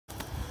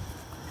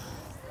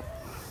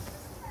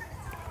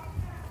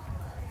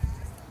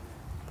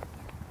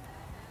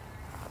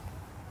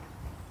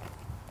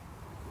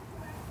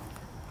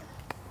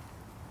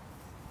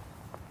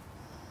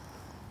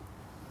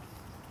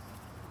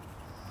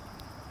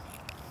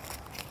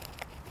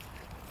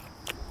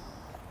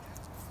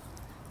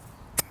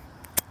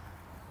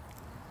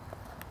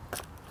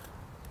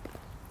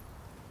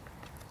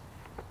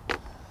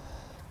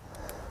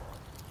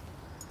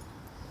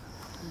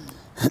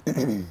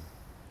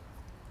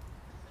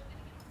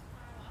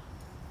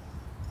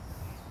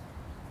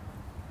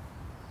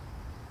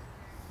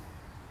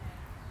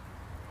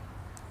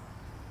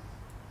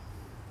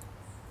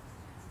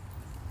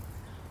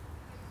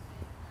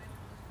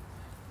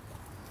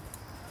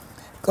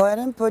Go ahead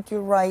and put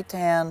your right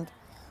hand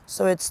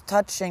so it's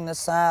touching the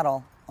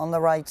saddle on the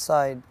right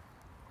side.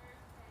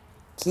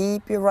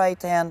 Keep your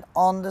right hand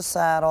on the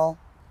saddle.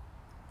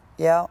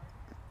 Yeah.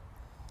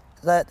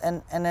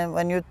 And then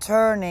when you're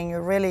turning, you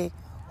really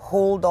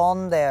hold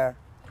on there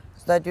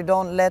so that you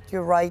don't let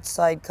your right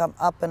side come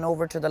up and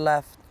over to the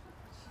left.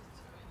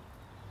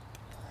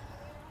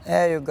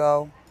 There you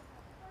go.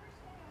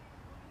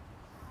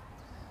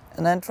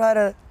 And then try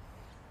to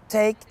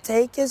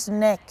take his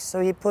neck so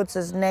he puts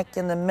his neck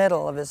in the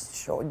middle of his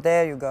shoulder.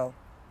 There you go.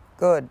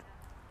 Good.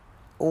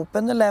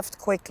 Open the left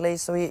quickly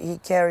so he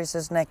carries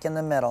his neck in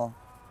the middle.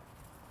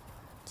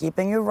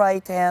 Keeping your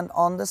right hand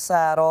on the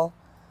saddle,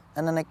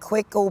 and then a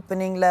quick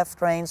opening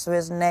left rein so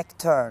his neck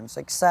turns.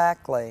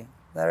 Exactly.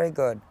 Very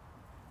good.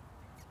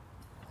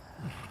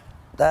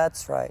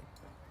 That's right.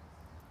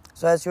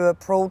 So as you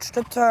approach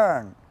the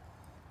turn,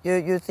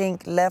 you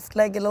think left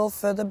leg a little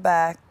further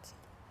back.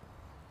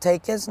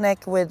 Take his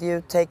neck with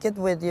you. Take it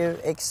with you.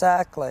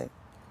 Exactly.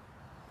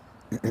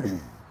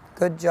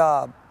 Good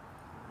job.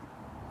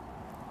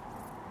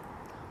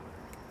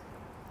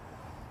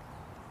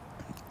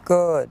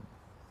 Good.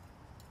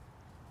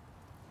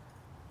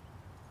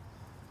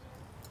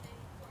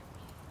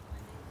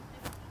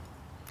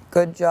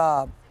 Good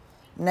job.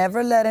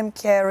 Never let him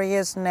carry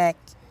his neck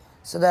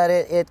so that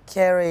it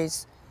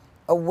carries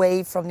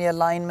away from the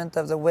alignment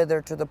of the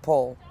wither to the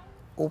pole.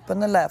 Open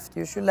the left.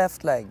 Use your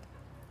left leg.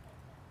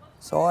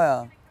 So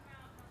yeah.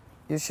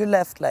 Use your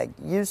left leg.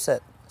 Use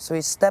it. So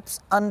he steps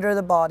under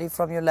the body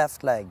from your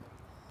left leg.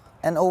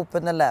 And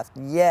open the left.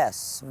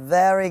 Yes.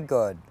 Very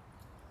good.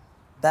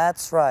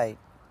 That's right.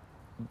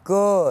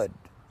 Good.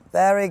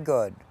 Very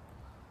good.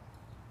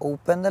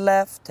 Open the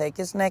left. Take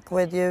his neck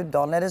with you.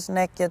 Don't let his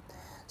neck get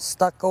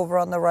stuck over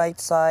on the right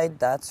side.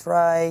 That's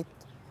right.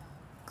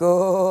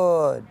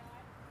 Good.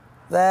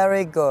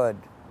 Very good.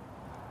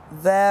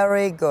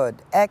 Very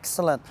good.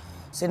 Excellent.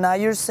 See, now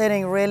you're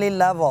sitting really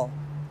level,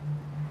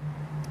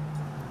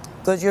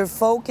 because you're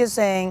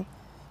focusing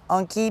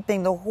on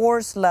keeping the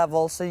horse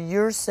level, so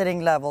you're sitting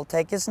level.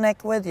 Take his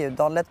neck with you.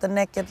 Don't let the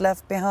neck get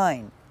left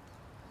behind.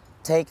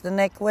 Take the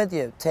neck with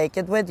you. Take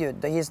it with you.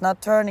 He's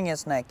not turning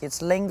his neck.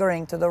 It's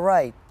lingering to the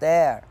right.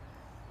 There.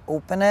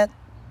 Open it.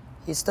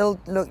 He's still,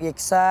 look,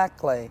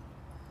 exactly.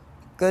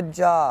 Good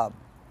job.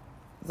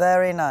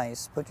 Very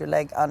nice. Put your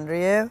leg under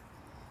you.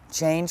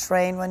 Change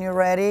rein when you're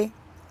ready.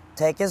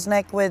 Take his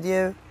neck with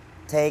you.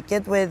 Take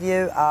it with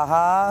you.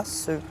 Aha,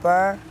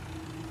 super.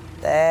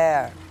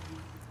 There.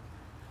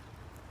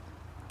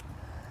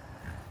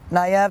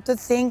 Now you have to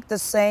think the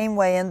same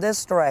way in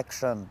this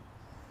direction,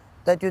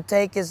 that you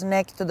take his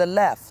neck to the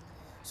left.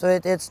 So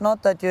it's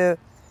not that you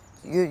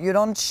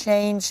don't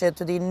change it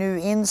to the new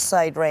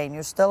inside rein.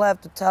 You still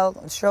have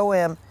to show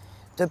him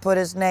to put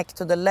his neck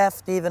to the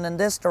left even in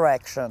this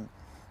direction,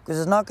 because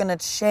it's not going to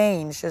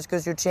change just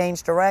because you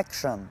change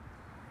direction.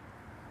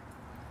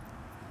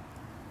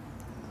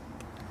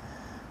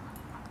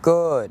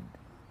 Good.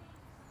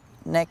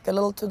 Neck a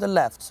little to the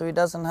left so he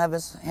doesn't have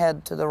his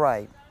head to the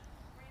right.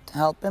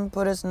 Help him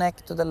put his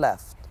neck to the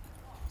left.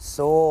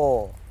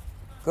 So,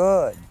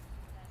 good.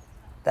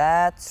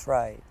 That's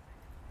right.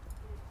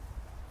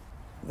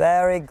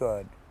 Very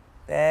good.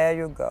 There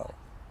you go.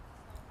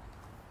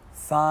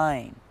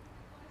 Fine.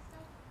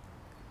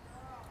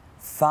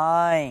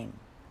 Fine.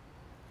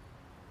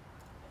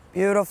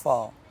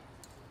 Beautiful.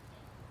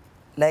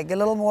 Leg a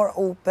little more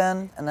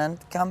open, and then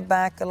come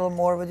back a little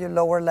more with your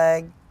lower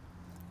leg.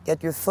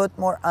 Get your foot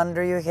more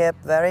under your hip.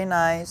 Very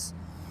nice.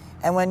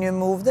 And when you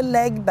move the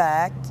leg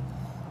back,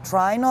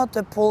 try not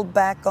to pull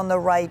back on the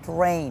right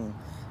rein.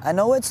 I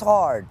know it's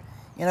hard,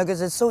 you know,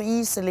 because it's so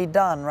easily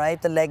done,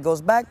 right? The leg goes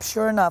back,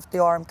 sure enough, the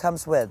arm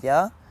comes with,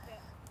 yeah?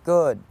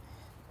 Good.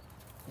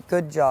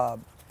 Good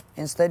job.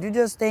 Instead, you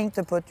just think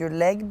to put your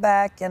leg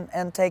back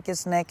and take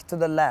his neck to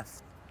the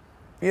left.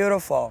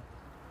 Beautiful.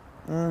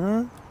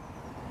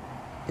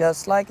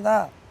 Just like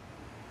that.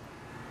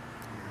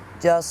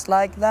 Just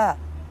like that.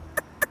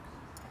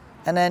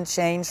 And then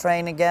change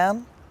rein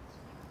again.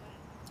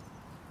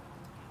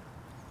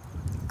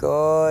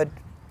 Good.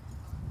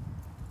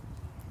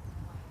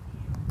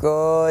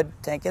 Good.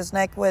 Take his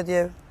neck with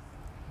you.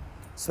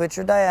 Switch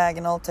your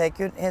diagonal. Take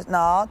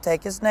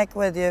his neck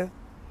with you.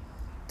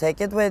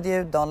 Take it with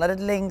you. Don't let it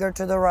linger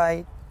to the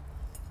right.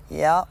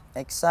 Yeah,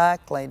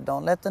 exactly.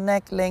 Don't let the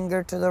neck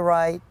linger to the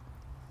right.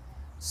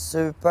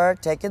 Super.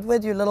 Take it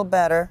with you a little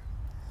better.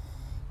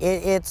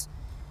 It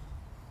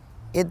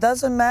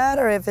doesn't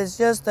matter if it's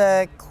just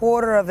a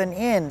quarter of an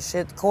inch.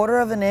 Quarter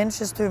of an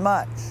inch is too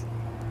much.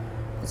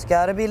 It's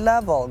got to be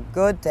level.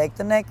 Good. Take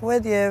the neck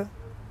with you.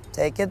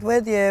 Take it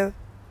with you.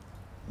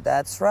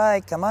 That's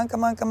right. Come on,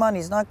 come on, come on.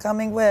 He's not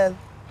coming with.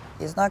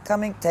 He's not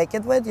coming. Take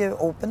it with you.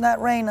 Open that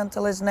rein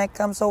until his neck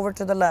comes over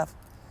to the left.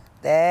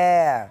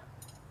 There.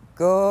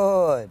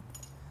 Good.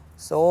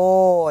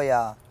 So,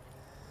 yeah.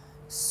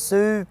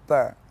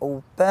 Super.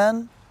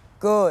 Open.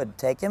 Good.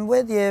 Take him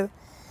with you.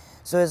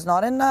 So it's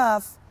not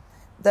enough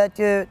that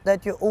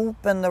you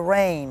open the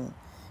rein.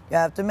 You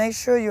have to make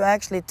sure you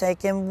actually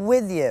take him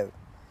with you.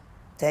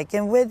 Take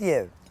him with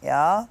you.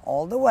 Yeah,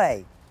 all the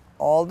way.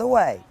 All the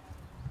way.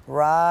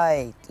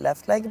 Right.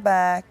 Left leg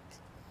back.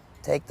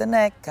 Take the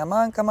neck. Come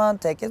on, come on.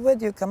 Take it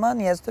with you. Come on.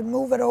 He has to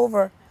move it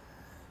over.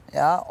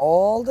 Yeah,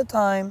 all the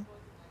time.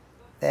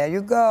 There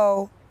you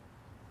go.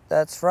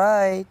 That's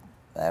right.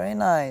 Very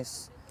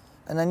nice.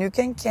 And then you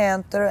can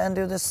canter and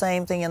do the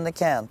same thing in the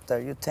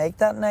canter. You take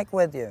that neck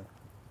with you.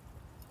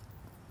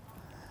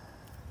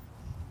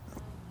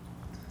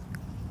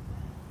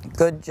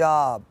 Good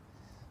job.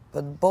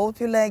 Put both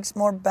your legs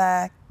more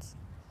back.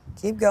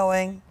 Keep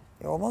going.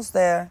 You're almost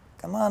there.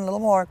 Come on, a little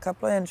more, a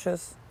couple of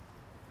inches.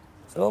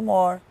 Just a little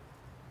more.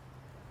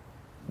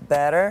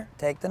 Better.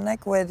 Take the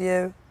neck with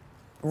you.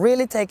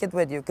 Really take it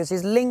with you because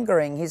he's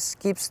lingering. He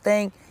keeps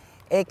staying.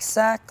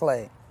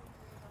 Exactly.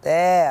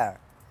 There.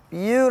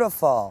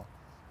 Beautiful.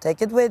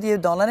 Take it with you.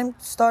 Don't let him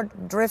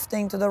start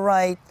drifting to the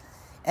right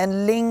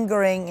and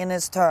lingering in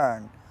his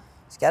turn.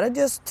 He's got to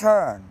just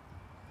turn.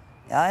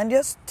 Yeah, and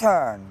just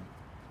turn.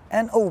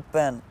 And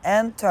open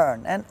and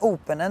turn and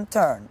open and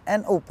turn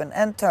and open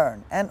and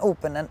turn and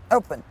open and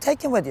open.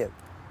 Take him with you.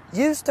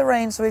 Use the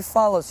rein so he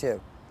follows you.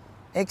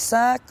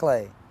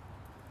 Exactly.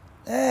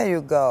 There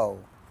you go.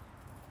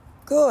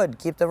 Good.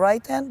 Keep the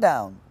right hand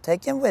down.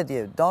 Take him with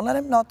you. Don't let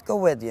him not go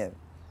with you.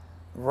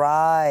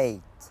 Right.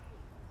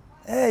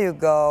 There you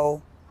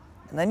go.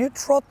 And then you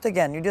trot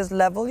again. You just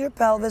level your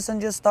pelvis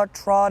and just start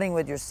trotting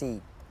with your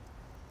seat.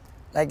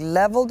 Like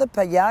level the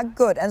pelvis. Yeah,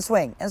 good. And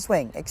swing, and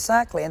swing.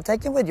 Exactly. And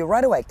take him with you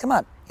right away. Come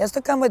on. He has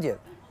to come with you.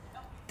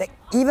 Take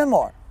even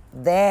more.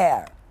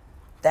 There.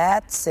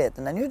 That's it.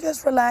 And then you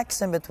just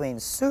relax in between.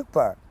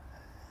 Super.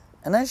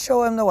 And then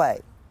show him the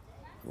way.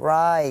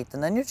 Right.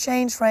 And then you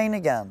change rein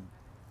again.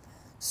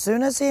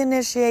 Soon as he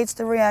initiates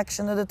the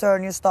reaction to the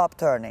turn, you stop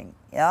turning.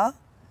 Yeah?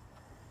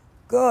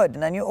 Good.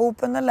 And then you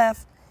open the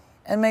left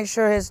and make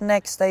sure his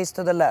neck stays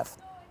to the left.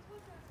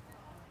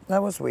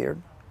 That was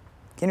weird.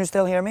 Can you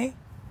still hear me?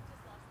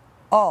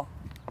 Oh,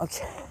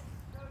 okay.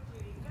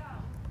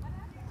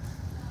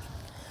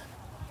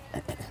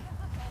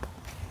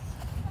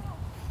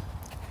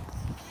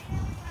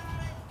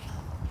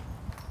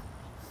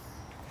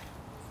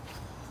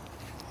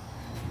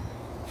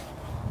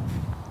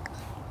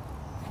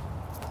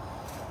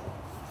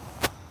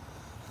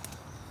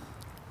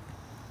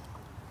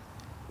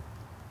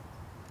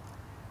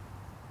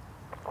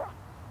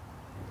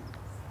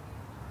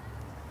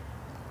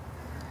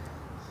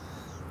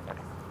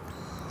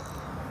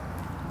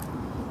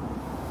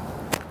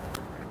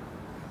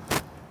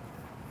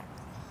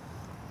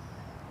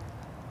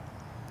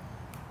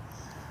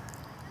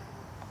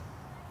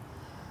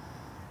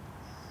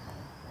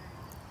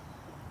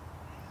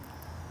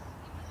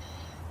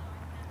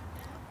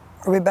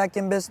 Are we back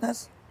in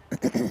business?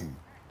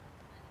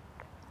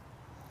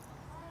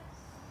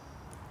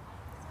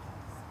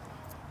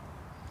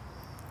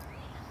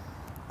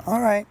 All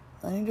right,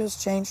 then you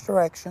just change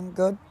direction.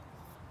 Good.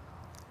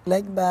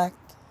 Leg back.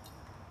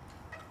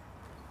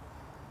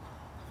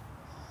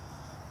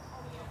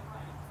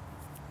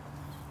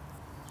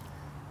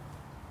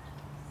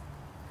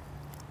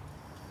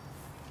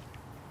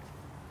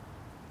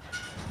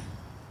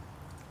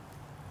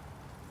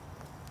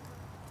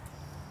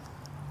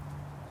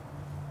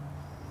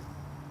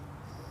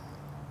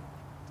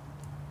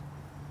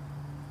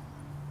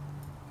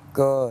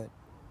 Good.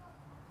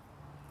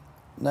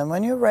 Then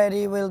when you're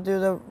ready, we'll do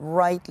the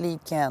right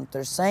lead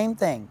canter. Same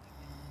thing.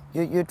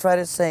 You try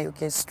to say,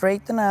 okay,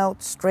 straighten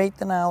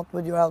out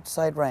with your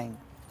outside rein.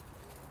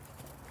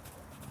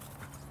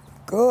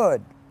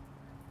 Good.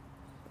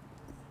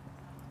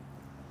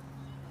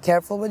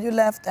 Careful with your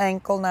left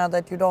ankle now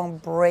that you don't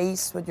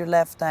brace with your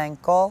left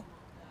ankle.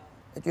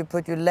 That you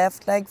put your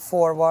left leg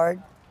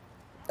forward.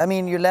 I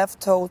mean your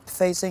left toe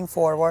facing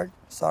forward,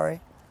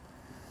 sorry.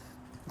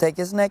 Take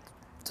his neck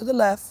to the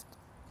left,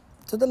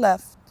 to the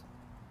left.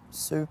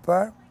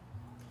 Super.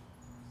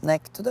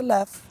 Neck to the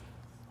left,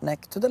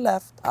 neck to the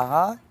left.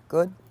 Aha,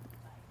 good.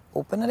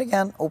 Open it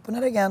again, open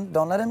it again.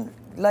 Don't let him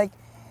like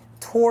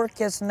torque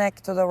his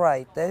neck to the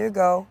right. There you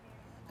go.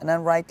 And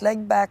then right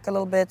leg back a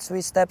little bit so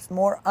he steps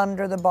more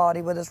under the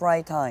body with his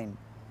right hind.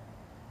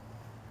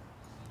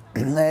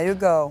 There you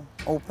go.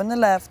 Open the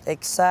left,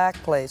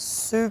 exactly.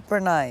 Super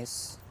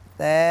nice.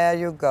 There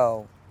you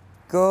go.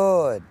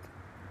 Good.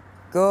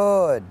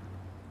 Good.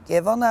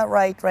 Give on that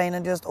right rein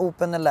and just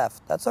open the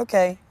left. That's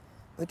okay.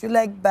 Put your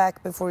leg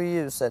back before you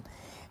use it.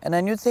 And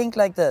then you think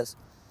like this.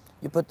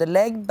 You put the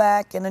leg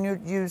back and then you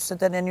use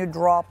it and then you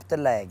drop the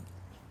leg.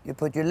 You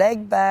put your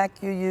leg back,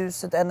 you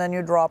use it, and then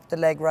you drop the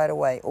leg right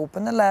away.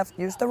 Open the left,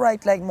 use the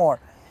right leg more.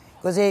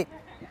 Because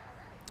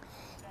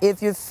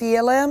if you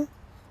feel him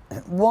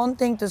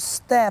wanting to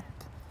step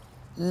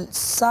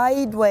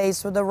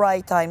sideways with the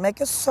right hind, make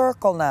a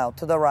circle now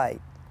to the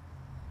right.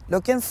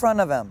 Look in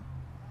front of him.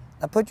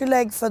 Now put your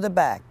leg further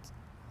back.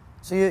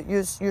 So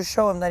you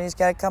show him that he's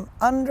got to come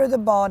under the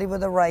body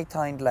with the right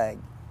hind leg.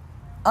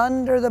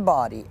 Under the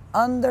body,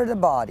 under the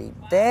body.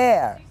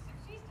 There.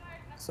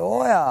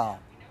 So yeah.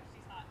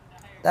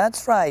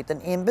 That's right.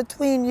 And in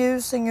between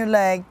using your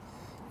leg,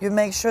 you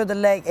make sure the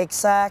leg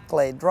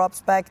exactly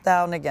drops back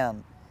down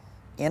again.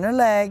 Inner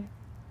leg.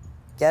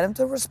 Get him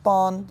to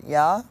respond.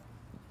 Yeah.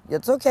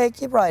 It's okay.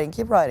 Keep riding.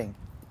 Keep riding.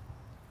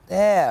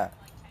 There.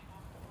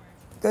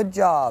 Good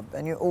job.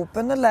 And you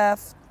open the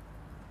left.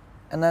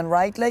 And then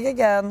right leg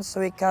again,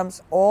 so he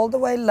comes all the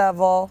way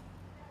level.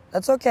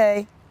 That's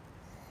okay.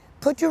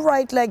 Put your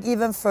right leg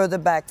even further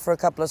back for a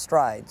couple of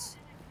strides.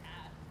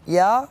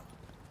 Yeah?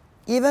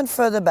 Even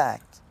further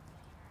back.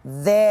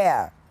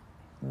 There.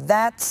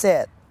 That's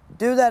it.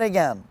 Do that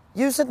again.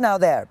 Use it now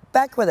there.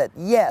 Back with it.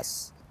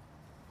 Yes.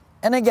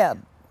 And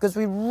again, because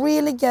we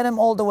really get him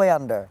all the way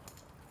under.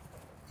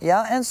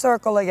 Yeah? And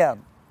circle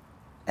again.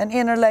 And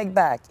inner leg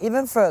back.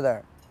 Even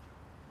further.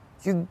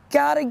 You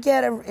gotta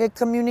get a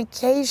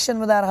communication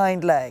with that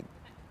hind leg.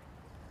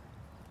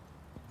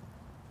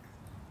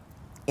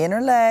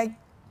 Inner leg.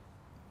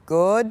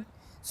 Good.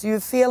 So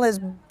you feel his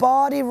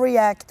body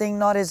reacting,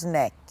 not his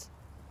neck.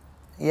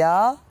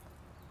 Yeah?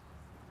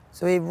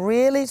 So he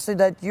really, so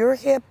that your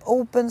hip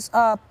opens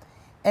up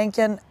and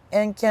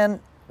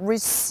can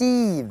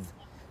receive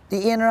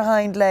the inner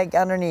hind leg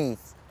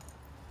underneath.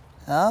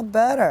 Yeah,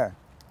 better.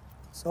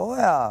 So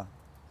yeah.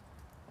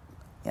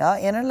 Yeah,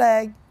 inner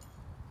leg.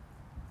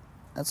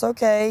 That's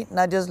okay.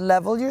 Now just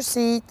level your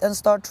seat and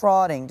start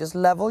trotting. Just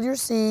level your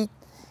seat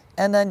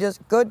and then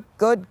just good,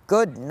 good,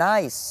 good.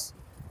 Nice.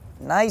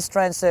 Nice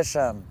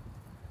transition.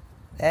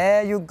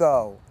 There you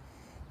go.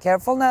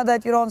 Careful now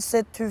that you don't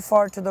sit too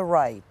far to the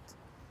right.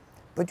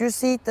 Put your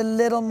seat a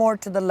little more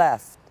to the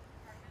left.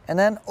 And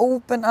then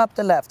open up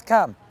the left.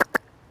 Come.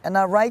 And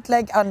now right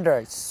leg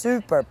under.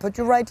 Super. Put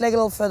your right leg a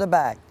little further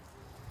back.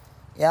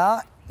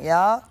 Yeah,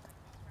 yeah.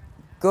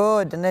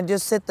 Good. And then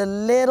just sit a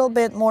little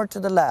bit more to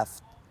the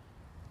left.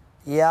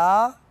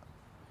 Yeah.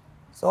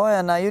 So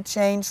yeah, now you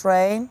change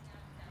rein.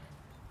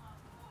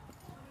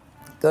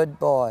 Good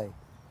boy.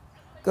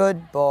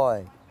 Good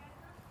boy.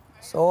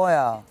 So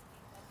yeah.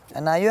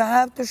 And now you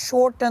have to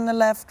shorten the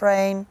left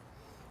rein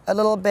a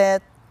little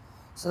bit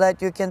so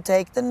that you can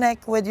take the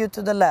neck with you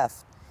to the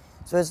left.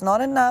 So it's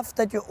not enough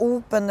that you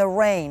open the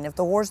rein. If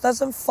the horse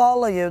doesn't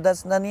follow you,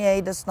 then the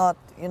aid is not,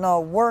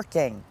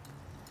 working.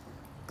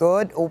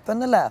 Good. Open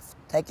the left.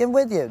 Take him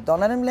with you.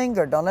 Don't let him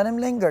linger. Don't let him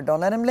linger. Don't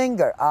let him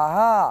linger.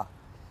 Aha.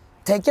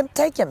 Take him.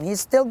 Take him.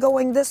 He's still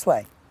going this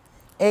way.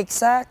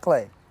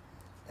 Exactly.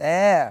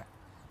 There.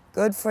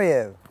 Good for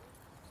you.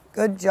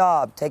 Good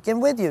job. Take him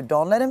with you.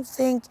 Don't let him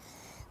think,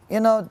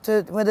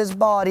 with his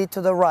body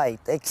to the right.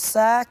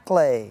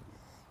 Exactly.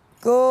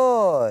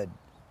 Good.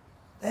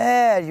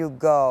 There you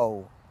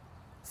go.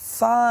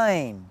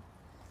 Fine.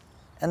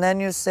 And then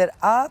you sit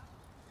up,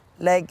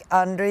 leg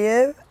under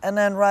you, and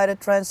then ride a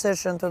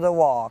transition to the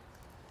walk.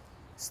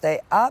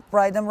 Stay up,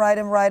 ride him, ride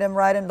him, ride him,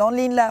 ride him. Don't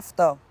lean left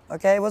though,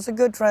 okay? It was a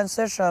good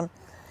transition,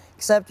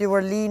 except you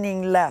were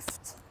leaning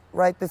left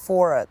right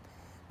before it.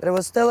 But it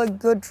was still a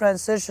good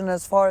transition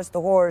as far as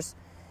the horse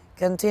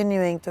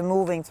continuing to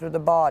moving through the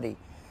body.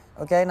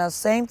 Okay, now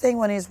same thing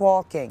when he's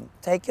walking.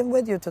 Take him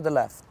with you to the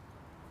left.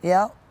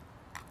 Yeah,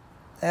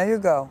 there you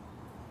go.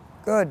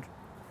 Good.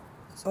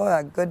 So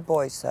yeah, good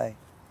boy, say.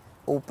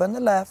 Open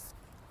the left,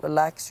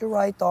 relax your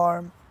right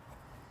arm,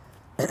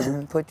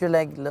 put your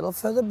leg a little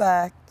further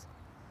back.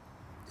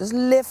 Just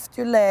lift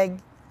your leg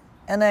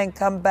and then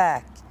come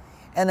back.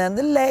 And then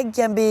the leg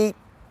can be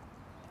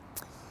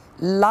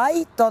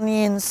light on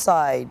the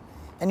inside.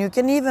 And you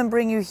can even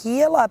bring your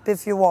heel up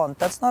if you want.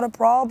 That's not a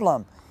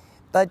problem.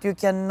 But you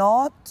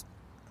cannot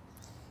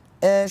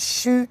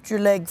shoot your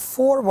leg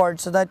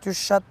forward so that you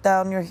shut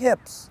down your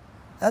hips.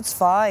 That's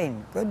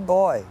fine. Good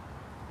boy.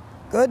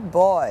 Good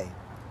boy.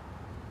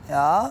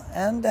 Yeah,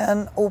 and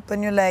then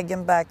open your leg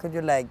and back with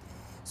your leg.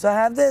 So I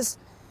have this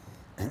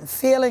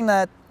feeling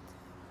that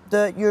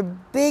your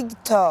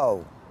big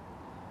toe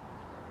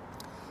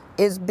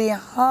is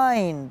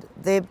behind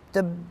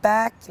the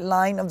back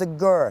line of the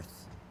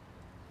girth.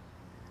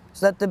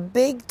 So that the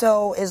big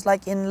toe is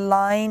like in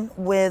line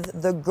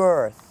with the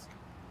girth.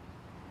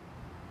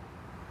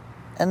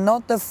 And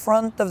not the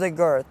front of the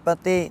girth,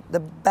 but the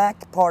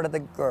back part of the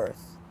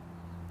girth.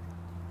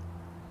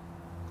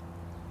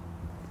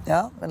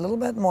 Yeah, a little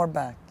bit more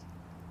back.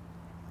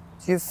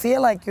 So you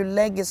feel like your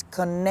leg is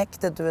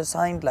connected to his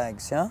hind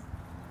legs, yeah?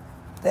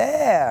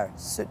 There.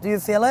 So do you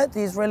feel it?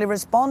 He's really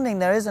responding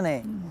there, isn't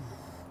he?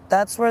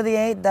 That's where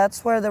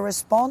the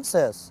response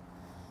is.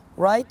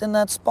 Right in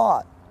that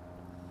spot.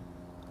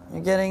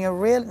 You're getting a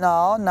real,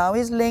 now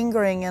he's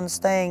lingering and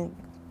staying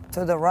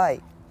to the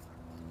right.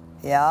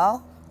 Yeah?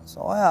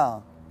 So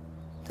yeah.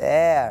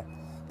 There.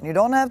 And you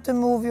don't have to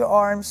move your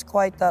arms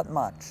quite that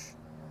much.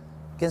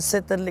 You can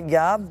sit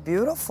yeah,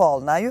 beautiful.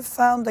 Now you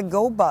found the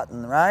go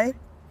button, right?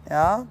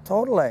 Yeah,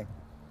 totally.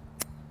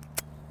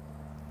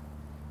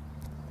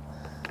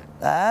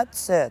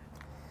 That's it.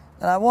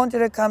 And I want you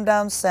to come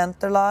down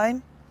center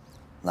line.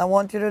 And I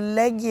want you to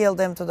leg yield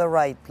him to the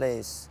right,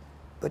 please.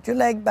 Put your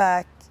leg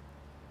back.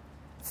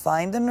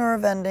 Find the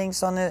nerve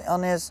endings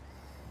on his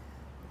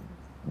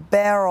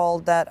barrel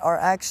that are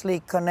actually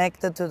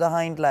connected to the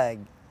hind leg.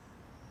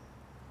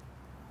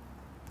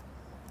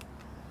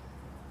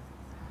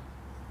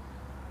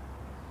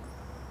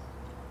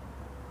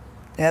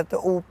 You have to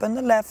open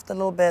the left a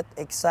little bit,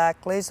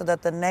 exactly, so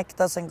that the neck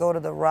doesn't go to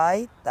the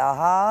right.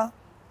 Aha,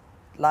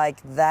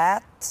 like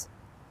that.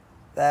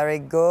 Very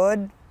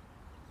good,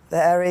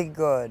 very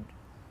good.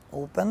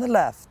 Open the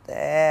left,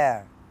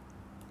 there.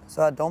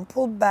 So don't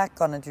pull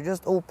back on it, you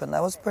just open.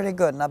 That was pretty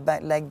good. Now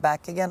leg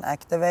back again,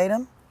 activate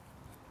him.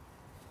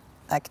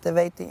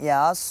 Activate,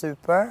 yeah,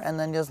 super. And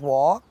then just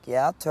walk,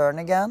 yeah, turn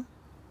again.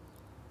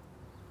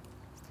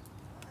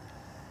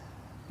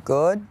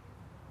 Good.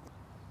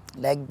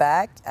 Leg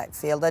back, I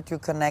feel that you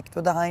connect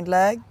with the hind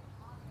leg.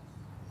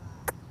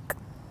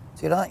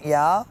 So you don't,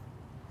 yeah.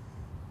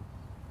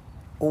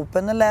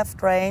 Open the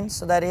left rein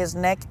so that his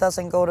neck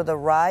doesn't go to the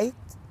right.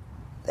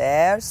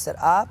 There, sit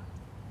up.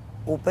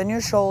 Open your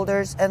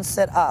shoulders and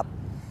sit up.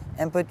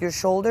 And put your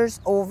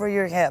shoulders over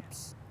your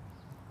hips.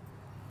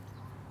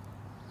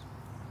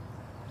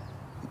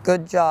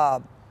 Good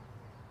job.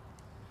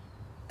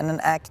 And then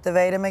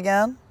activate him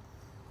again.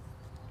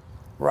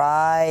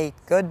 Right,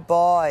 good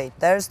boy.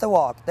 There's the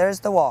walk, there's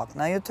the walk.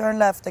 Now you turn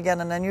left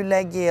again and then you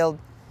leg yield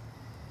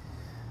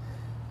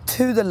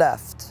to the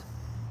left.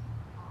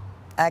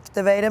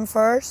 Activate him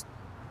first.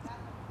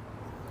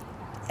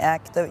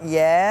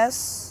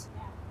 Yes.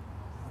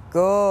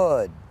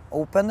 Good.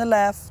 Open the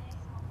left.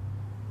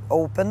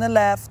 Open the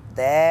left.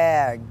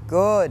 There.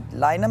 Good.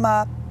 Line them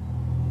up.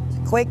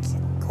 Quick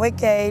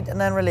aid and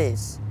then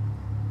release.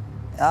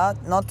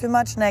 Not too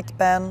much neck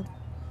bend.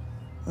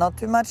 Not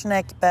too much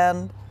neck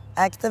bend.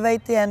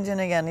 Activate the engine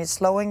again.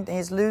 He's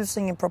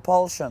losing in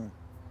propulsion.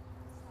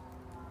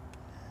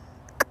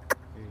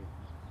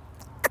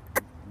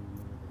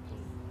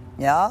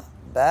 Yeah,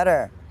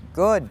 better.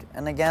 Good.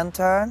 And again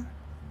turn.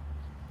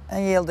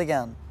 And yield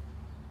again.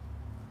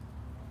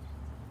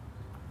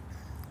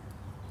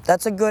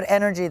 That's a good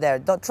energy there.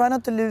 Try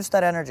not to lose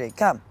that energy.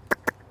 Come.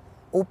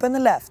 Open the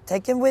left.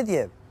 Take him with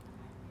you.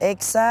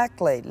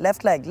 Exactly.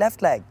 Left leg,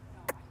 left leg.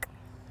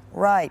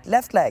 Right,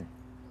 left leg.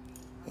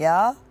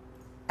 Yeah.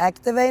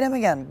 Activate him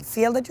again.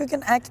 Feel that you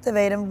can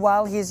activate him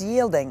while he's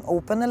yielding.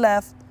 Open the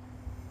left.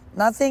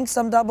 Nothing,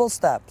 some double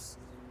steps.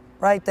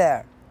 Right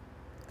there.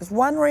 Just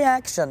one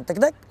reaction.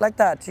 Like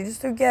that. You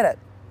just do get it.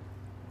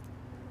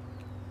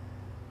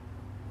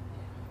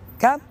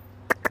 Come.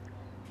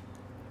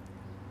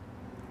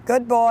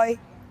 Good boy.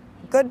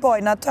 Good boy.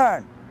 Now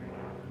turn.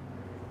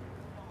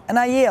 And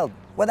I yield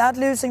without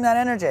losing that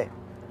energy.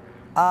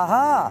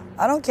 Aha.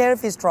 I don't care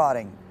if he's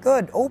trotting.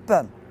 Good.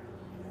 Open.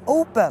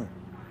 Open.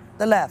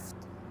 The left.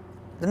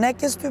 The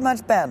neck is too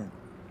much bent.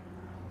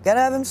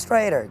 Gotta have him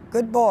straighter.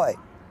 Good boy.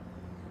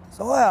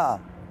 So yeah.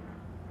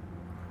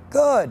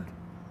 Good.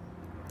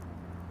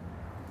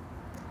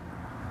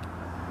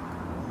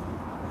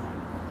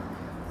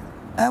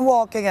 And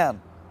walk again.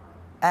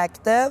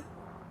 Active.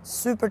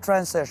 Super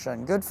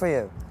transition. Good for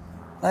you.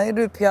 Now you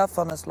do piaffe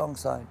on this long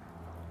side.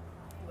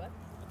 What?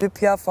 Do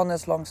piaffe on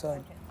this long side.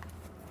 Okay.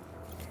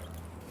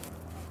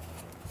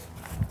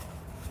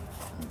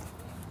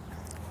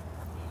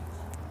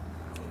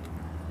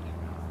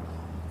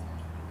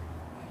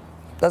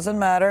 Doesn't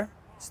matter.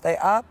 Stay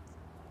up.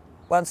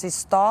 Once he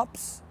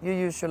stops, you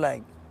use your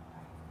leg.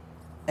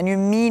 And you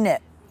mean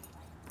it.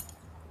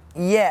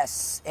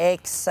 Yes,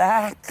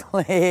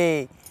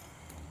 exactly.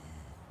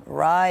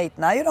 Right.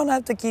 Now you don't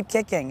have to keep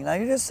kicking. Now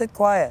you just sit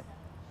quiet.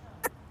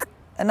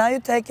 And now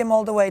you take him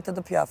all the way to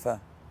the piaffe.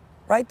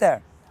 Right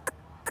there.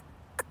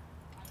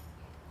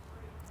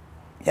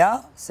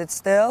 Yeah, sit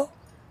still.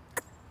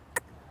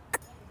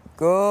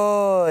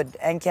 Good.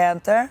 And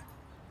canter.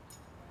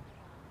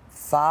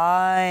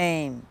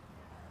 Fine.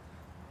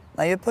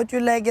 Now you put your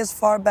leg as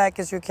far back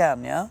as you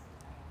can, yeah?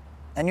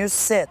 And you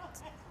sit,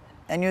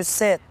 and you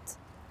sit,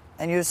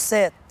 and you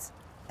sit,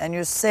 and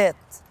you sit,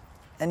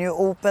 and you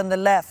open the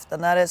left.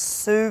 And that is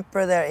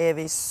super there,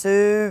 Evie.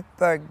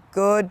 Super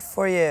good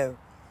for you.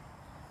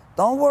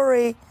 Don't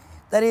worry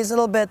that he's a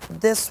little bit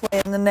this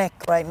way in the neck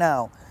right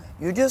now.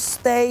 You just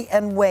stay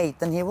and wait,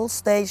 and he will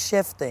stay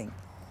shifting.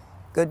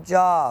 Good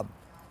job.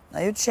 Now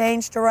you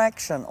change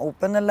direction.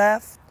 Open the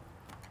left.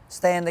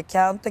 Stay in the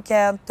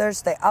canter,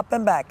 stay up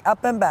and back,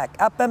 up and back,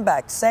 up and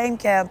back. Same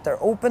canter,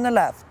 open the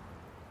left.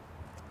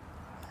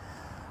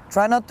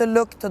 Try not to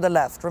look to the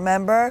left,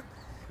 remember?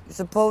 You're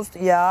supposed to,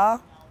 yeah.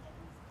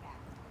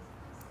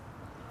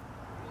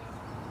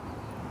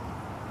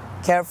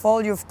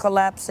 Careful, you're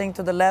collapsing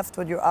to the left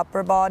with your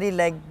upper body,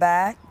 leg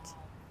back.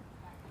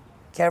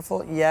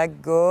 Careful, yeah,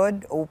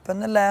 good. Open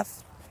the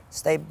left,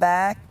 stay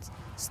back,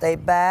 stay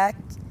back.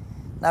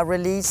 Now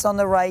release on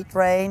the right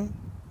rein.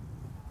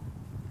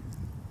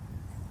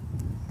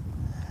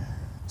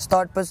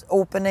 Start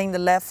opening the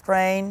left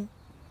rein.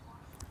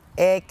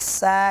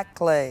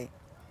 Exactly.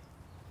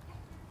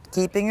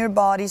 Keeping your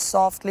body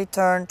softly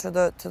turned to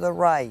the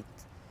right.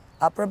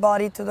 Upper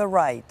body to the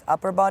right.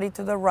 Upper body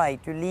to the right.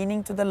 You're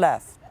leaning to the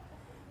left.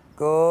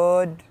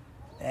 Good.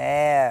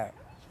 There.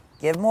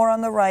 Give more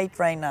on the right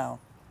now.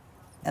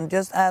 And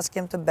just ask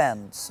him to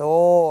bend.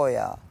 So,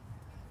 yeah.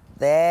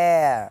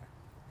 There.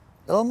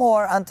 A little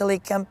more until he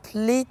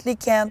completely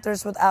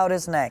canters without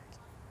his neck.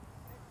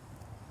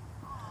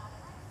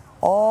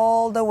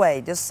 All the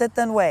way. Just sit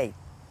and wait.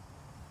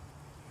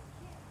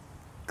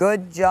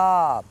 Good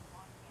job.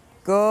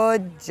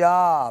 Good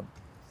job.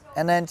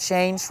 And then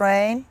change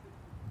rein.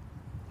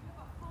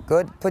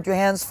 Good. Put your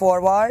hands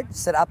forward.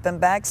 Sit up and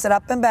back. Sit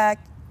up and back.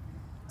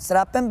 Sit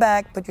up and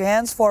back. Put your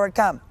hands forward.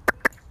 Come.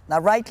 Now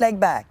right leg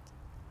back.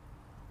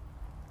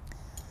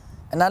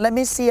 And now let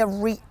me see a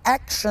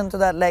reaction to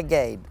that leg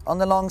aid on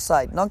the long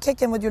side. Don't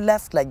kick him with your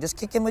left leg. Just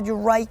kick him with your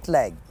right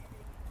leg.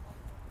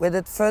 With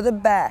it further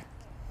back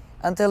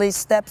until he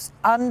steps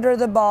under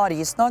the body.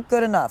 It's not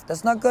good enough.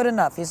 That's not good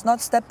enough. He's not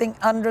stepping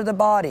under the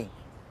body.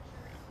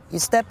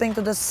 He's stepping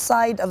to the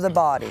side of the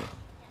body.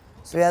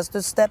 So he has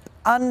to step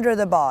under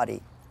the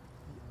body.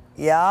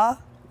 Yeah?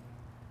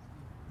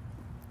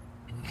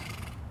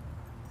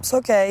 It's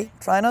okay.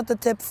 Try not to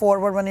tip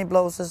forward when he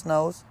blows his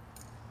nose.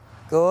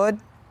 Good.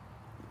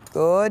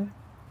 Good.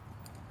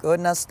 Good.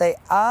 Now stay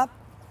up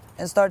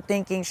and start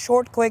thinking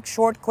short, quick,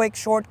 short, quick,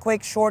 short,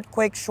 quick, short,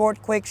 quick,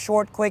 short, quick,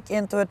 short, quick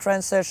into a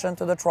transition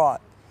to the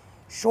trot.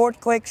 Short,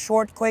 quick,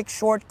 short, quick,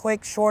 short,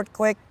 quick, short,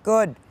 quick.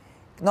 Good.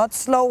 Not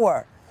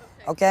slower.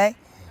 Okay?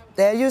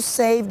 There you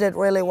saved it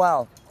really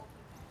well.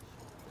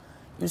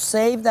 You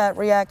saved that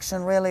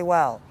reaction really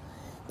well.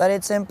 But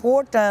it's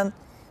important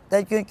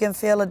that you can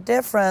feel a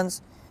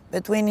difference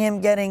between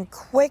him getting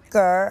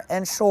quicker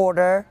and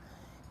shorter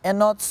and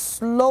not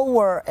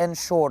slower and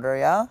shorter,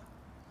 yeah?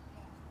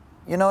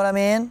 You know what I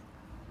mean?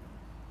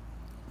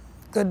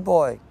 Good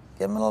boy.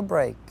 Give him a little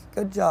break.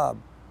 Good job.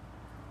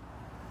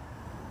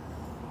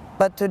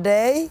 But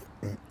today,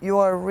 you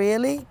are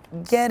really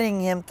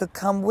getting him to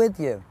come with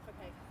you.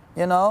 Okay.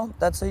 You know,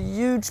 that's a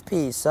huge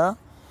piece, huh?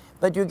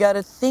 But you got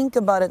to think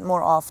about it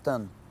more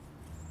often.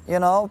 You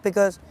know,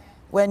 because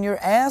when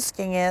you're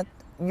asking it,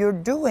 you're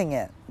doing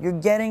it. You're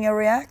getting a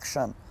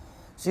reaction.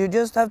 So you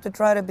just have to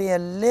try to be a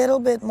little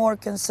bit more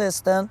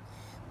consistent.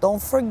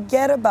 Don't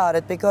forget about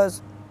it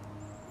because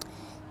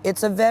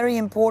it's a very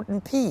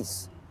important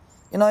piece.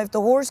 You know, if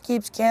the horse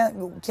keeps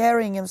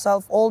carrying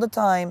himself all the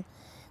time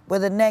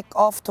with the neck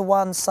off to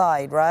one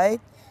side,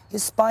 right?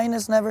 His spine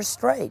is never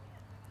straight,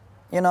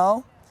 you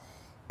know?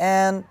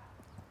 And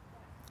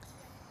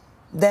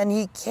then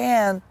he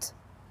can't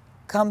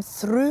come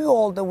through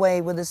all the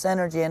way with his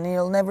energy and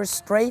he'll never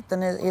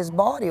straighten his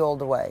body all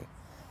the way,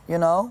 you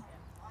know?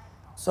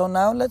 So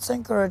now let's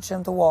encourage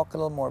him to walk a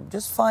little more.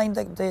 Just find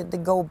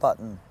the go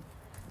button.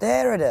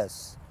 There it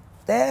is.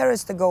 There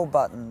is the go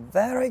button.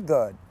 Very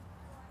good.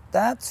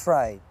 That's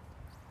right.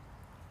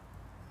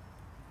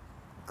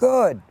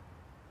 Good.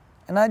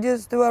 And now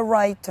just do a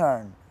right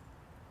turn.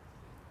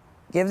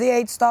 Give the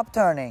 8, stop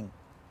turning.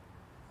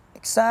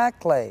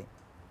 Exactly.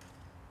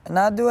 And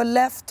now do a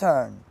left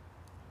turn.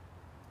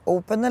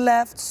 Open the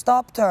left,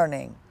 stop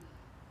turning.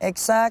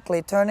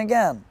 Exactly. Turn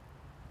again.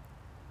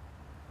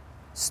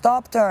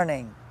 Stop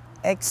turning.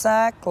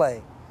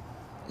 Exactly.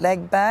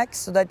 Leg back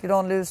so that you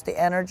don't lose the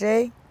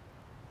energy.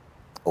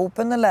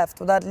 Open the left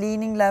without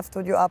leaning left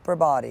with your upper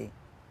body.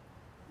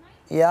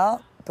 Yeah.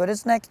 Put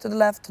his neck to the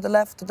left, to the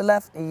left, to the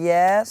left.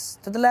 Yes.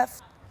 To the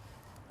left.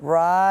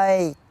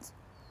 Right.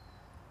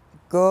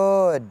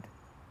 Good.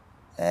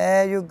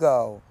 There you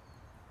go.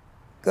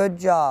 Good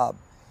job.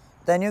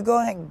 Then you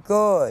go ahead.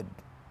 Good.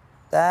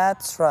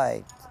 That's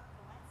right.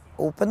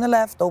 Open the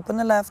left, open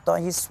the left.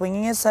 He's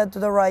swinging his head to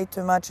the right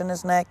too much in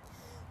his neck.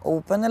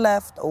 Open the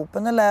left,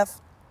 open the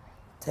left.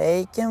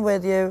 Take him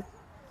with you.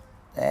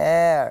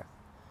 There.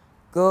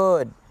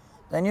 Good.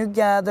 Then you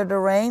gather the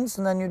reins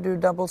and then you do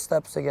double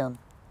steps again.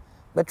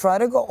 But try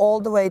to go all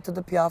the way to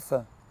the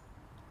piaffe.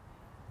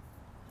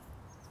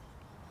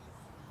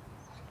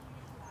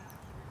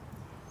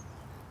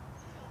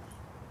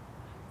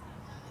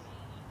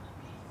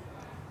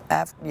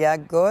 Yeah,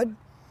 good.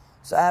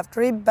 So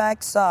after he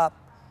backs up,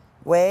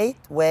 wait,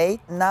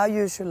 now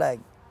use your leg.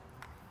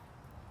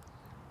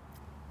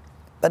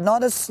 But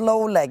not a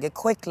slow leg, a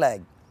quick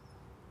leg.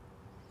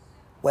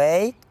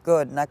 Wait,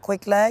 good. Now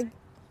quick leg.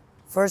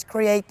 First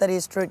create that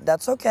he's true.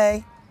 That's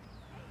okay.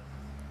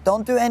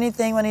 Don't do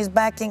anything when he's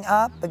backing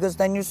up because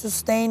then you're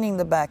sustaining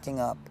the backing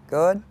up.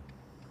 Good.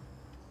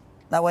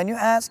 Now when you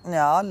ask,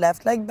 now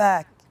left leg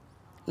back.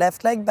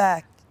 Left leg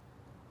back.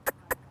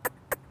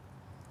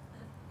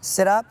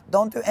 Sit up.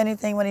 Don't do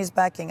anything when he's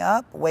backing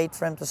up. Wait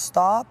for him to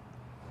stop.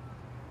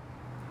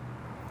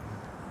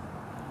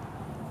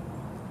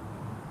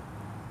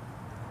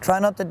 Try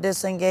not to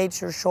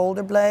disengage your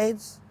shoulder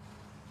blades.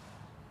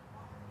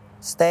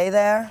 Stay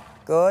there.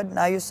 Good.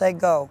 Now you say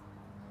go.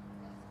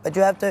 But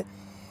you have to,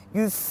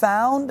 you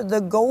found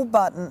the go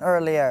button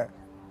earlier.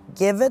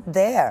 Give it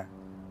there.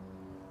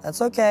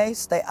 That's okay.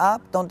 Stay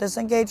up. Don't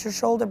disengage your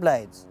shoulder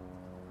blades.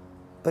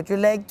 Put your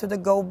leg to the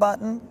go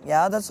button.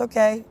 Yeah, that's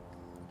okay.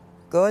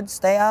 Good.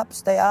 Stay up.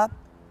 Stay up.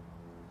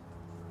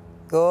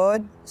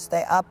 Good.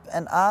 Stay up.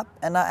 And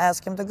now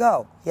ask him to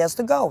go. He has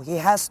to go. He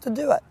has to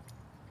do it.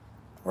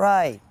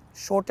 Right.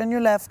 Shorten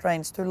your left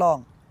reins, too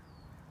long.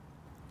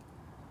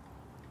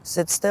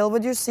 Sit still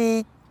with your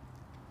seat.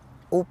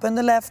 Open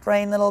the left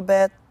rein a little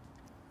bit.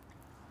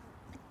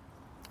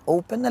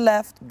 Open the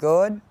left.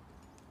 Good,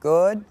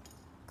 good,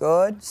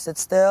 good. Sit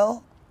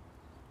still.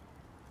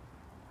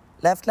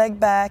 Left leg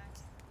back.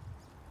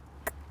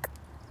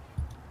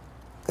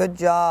 Good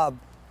job.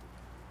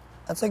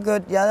 That's a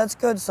good, yeah, that's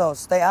good. So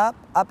stay up,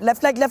 up,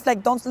 left leg, left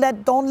leg. Don't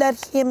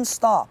let him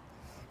stop.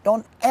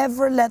 Don't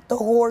ever let the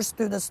horse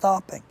do the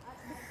stopping.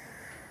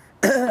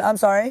 I'm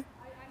sorry.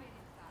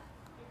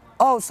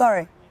 Oh,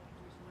 sorry.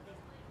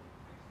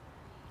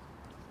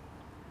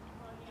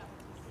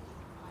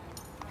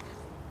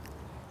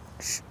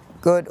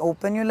 Good.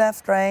 Open your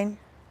left rein.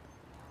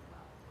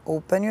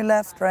 Open your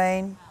left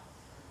rein.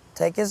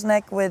 Take his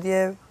neck with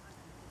you.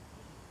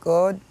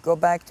 Good. Go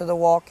back to the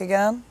walk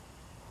again.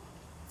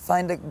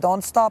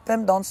 Don't stop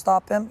him. Don't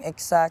stop him.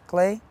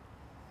 Exactly.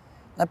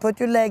 Now put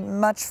your leg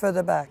much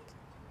further back.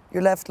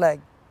 Your left leg.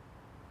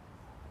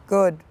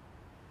 Good.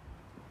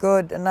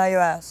 Good. And now you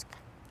ask.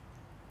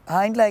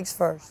 Hind legs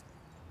first.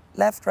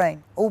 Left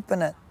rein.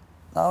 Open it.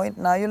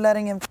 Now you're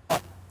letting him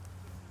stop.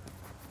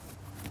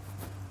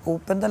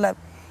 Open the left.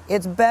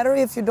 It's better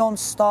if you don't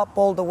stop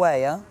all the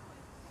way, huh?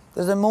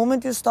 Because the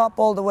moment you stop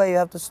all the way, you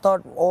have to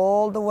start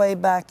all the way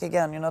back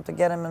again, to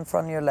get him in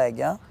front of your leg,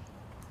 yeah?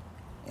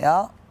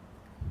 Yeah?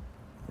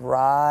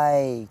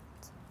 Right.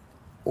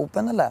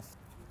 Open the left.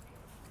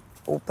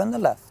 Open the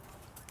left.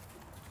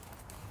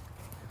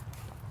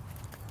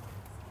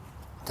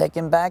 Take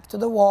him back to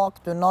the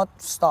walk. Do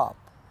not stop.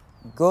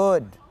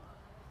 Good.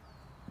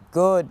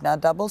 Good. Now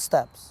double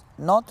steps.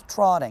 Not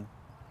trotting.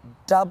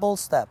 Double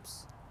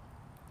steps.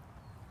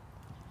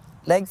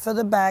 Leg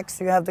further back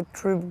so you have the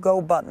true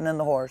go button in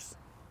the horse.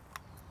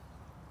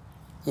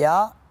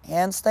 Yeah.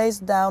 Hand stays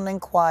down and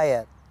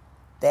quiet.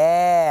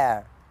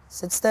 There.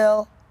 Sit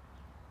still.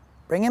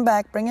 Bring him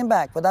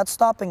back without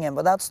stopping him,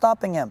 without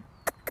stopping him.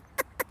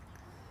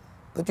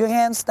 Put your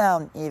hands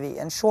down, Evie,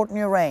 and shorten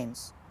your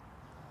reins.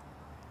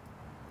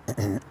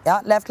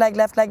 Yeah, left leg,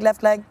 left leg,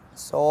 left leg.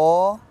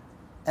 So,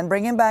 and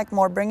bring him back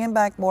more, bring him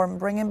back more,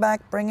 bring him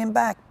back, bring him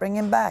back, bring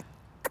him back.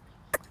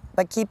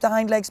 But keep the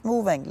hind legs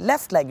moving.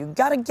 Left leg, you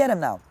gotta get him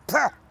now.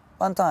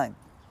 One time.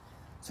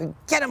 So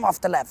get him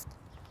off the left.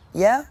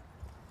 Yeah?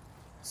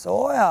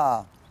 So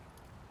yeah.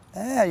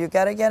 Yeah, you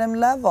gotta get him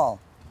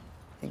level.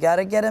 You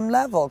gotta get him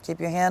level.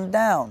 Keep your hand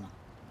down.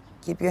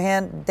 Keep your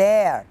hand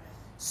there.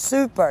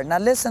 Super. Now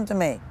listen to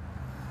me.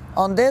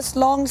 On this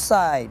long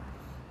side,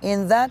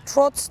 in that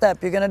trot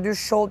step, you're gonna do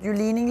shoulder. You're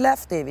leaning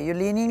left, Evie. You're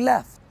leaning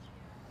left.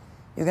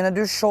 You're gonna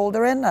do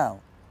shoulder in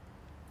now.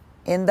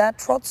 In that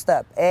trot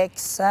step.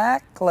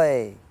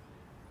 Exactly.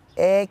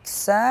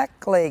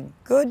 Exactly.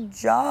 Good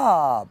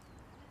job.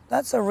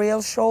 That's a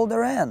real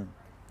shoulder in.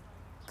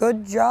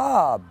 Good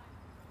job.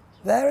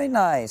 Very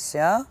nice,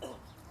 yeah?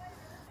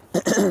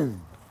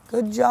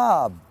 Good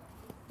job.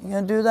 You're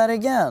going to do that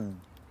again.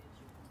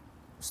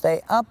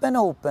 Stay up and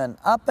open,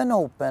 up and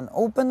open.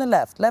 Open the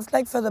left. Left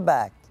leg further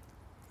back.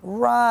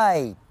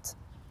 Right.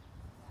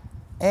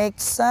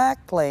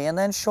 Exactly. And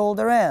then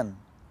shoulder in.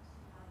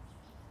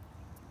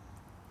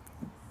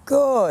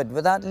 Good.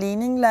 Without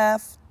leaning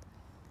left.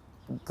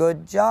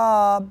 Good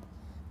job.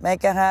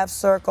 Make a half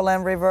circle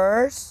and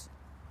reverse.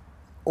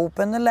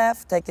 Open the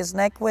left. Take his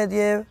neck with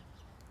you.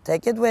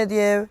 Take it with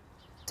you.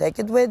 Take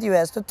it with you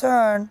as to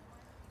turn.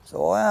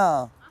 So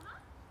yeah.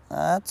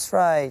 That's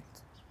right.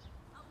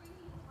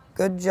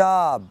 Good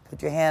job.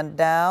 Put your hand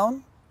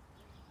down.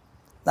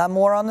 Now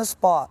more on the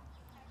spot.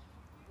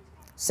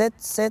 Sit,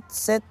 sit,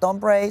 sit. Don't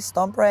brace,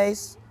 don't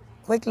brace.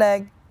 Quick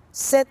leg.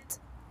 Sit.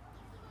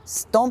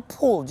 Don't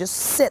pull, just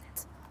sit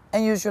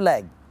and use your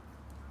leg.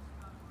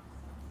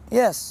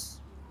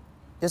 Yes.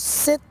 Just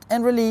sit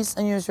and release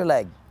and use your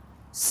leg.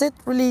 Sit,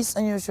 release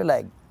and use your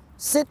leg.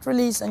 Sit,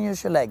 release and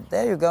use your leg.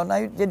 There you go.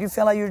 Now, did you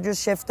feel like you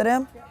just shifted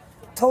him?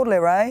 Totally,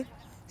 right?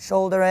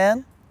 Shoulder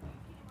in.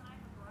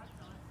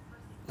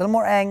 A little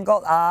more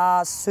angle.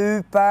 Ah,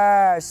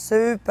 super,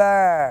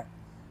 super,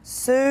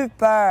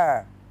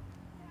 super.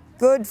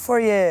 Good for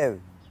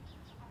you.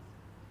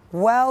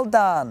 Well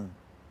done.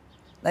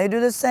 Now you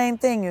do the same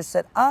thing. You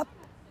sit up,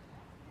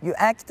 you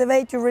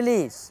activate, you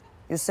release.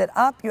 You sit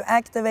up, you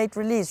activate,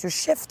 release. You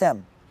shift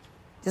him,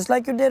 just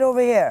like you did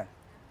over here.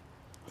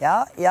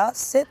 Yeah, yeah.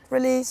 Sit,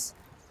 release,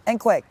 and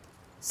quick.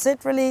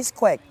 Sit, release,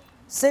 quick.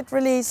 Sit,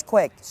 release,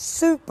 quick.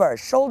 Super.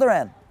 Shoulder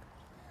in.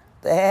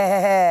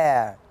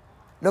 There.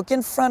 Look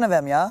in front of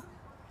him, yeah?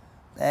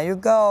 There you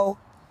go.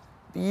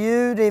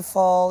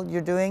 Beautiful.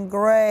 You're doing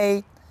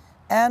great.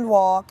 And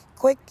walk.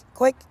 Quick,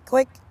 quick,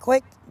 quick,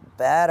 quick.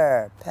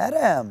 Better. Pet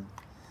him.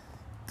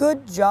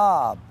 Good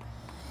job.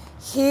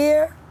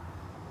 Here,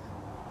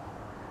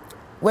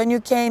 when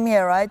you came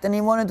here, right, and he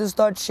wanted to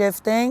start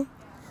shifting,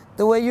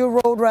 the way you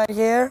rode right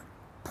here,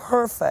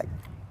 perfect.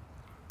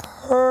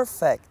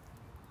 Perfect.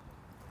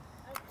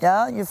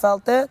 Yeah, you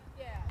felt it?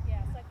 Yeah.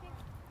 So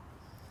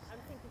I'm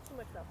thinking too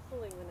much about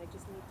pulling when I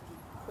just need to be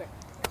quick.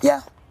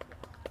 Yeah.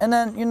 And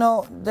then,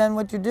 then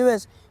what you do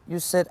is you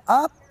sit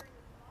up,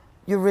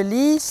 you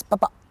release,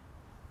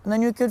 And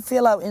then you could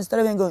feel how instead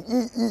of him going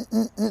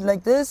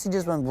like this, he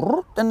just went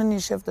and then he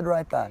shifted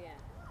right back.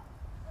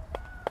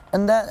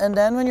 And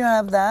then when you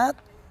have that,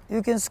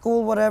 you can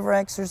school whatever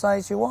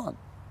exercise you want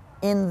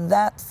in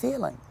that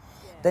feeling.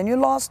 Then you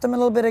lost him a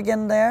little bit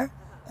again there,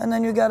 and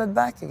then you got it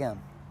back again.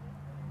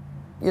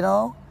 You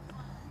know?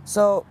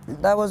 So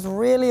that was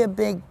really a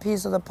big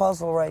piece of the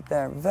puzzle right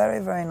there. Very,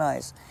 very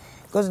nice.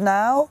 Because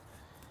now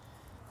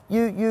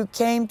you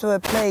came to a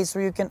place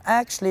where you can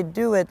actually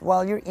do it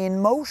while you're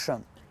in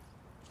motion.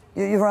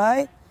 You're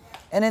right?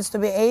 And it's to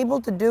be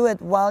able to do it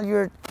while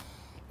you're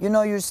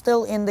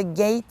still in the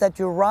gait that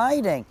you're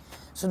riding.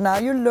 So now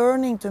you're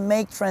learning to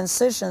make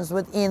transitions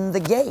within the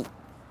gait.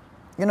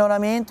 You know what I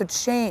mean? To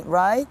change,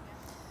 right?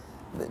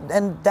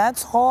 And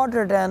that's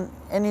harder than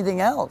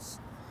anything else.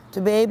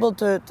 To be able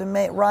to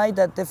ride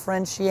that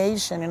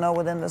differentiation,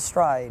 within the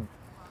stride.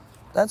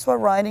 That's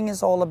what riding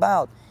is all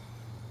about.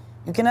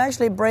 You can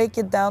actually break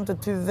it down to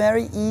two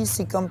very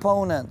easy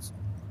components.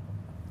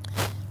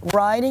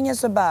 Riding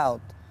is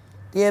about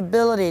the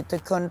ability to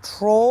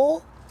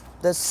control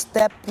the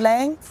step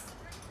length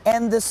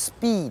and the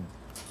speed.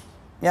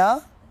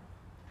 Yeah?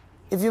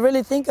 If you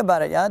really think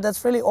about it, yeah,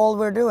 that's really all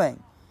we're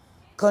doing.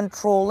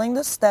 Controlling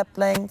the step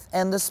length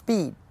and the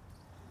speed.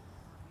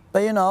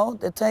 But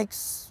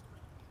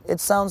it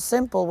sounds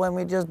simple when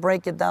we just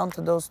break it down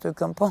to those two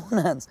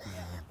components.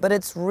 But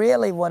it's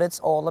really what it's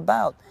all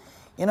about.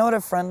 You know what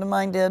a friend of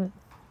mine did?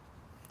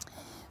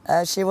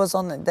 She was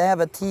they have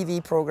a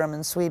TV program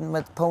in Sweden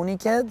with pony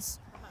kids.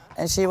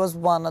 And she was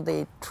one of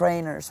the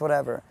trainers,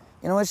 whatever.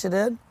 You know what she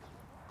did?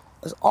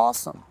 It was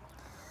awesome.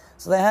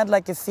 So they had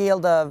like a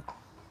field of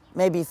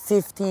maybe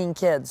 15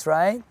 kids,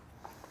 right?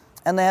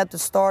 And they had to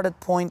start at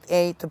point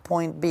A to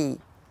point B.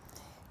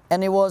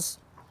 And it was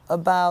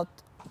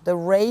the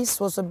race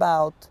was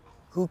about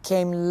who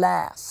came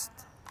last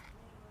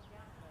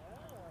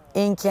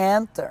in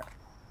canter.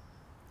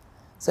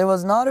 So it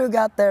was not who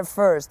got there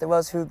first, it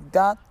was who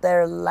got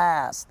there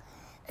last,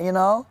 And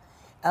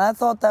I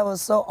thought that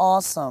was so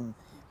awesome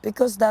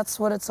because that's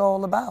what it's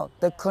all about,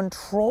 the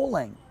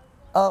controlling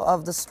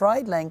of the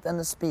stride length and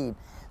the speed.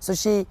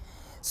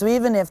 So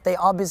even if they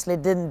obviously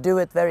didn't do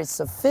it very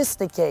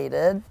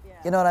sophisticated,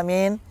 you know what I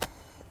mean?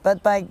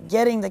 But by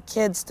getting the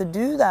kids to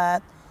do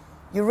that,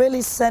 you're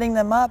really setting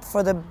them up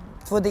for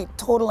the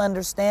total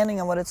understanding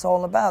of what it's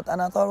all about.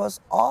 And I thought it was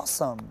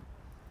awesome.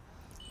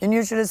 And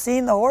you should have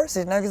seen the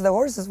horses, because the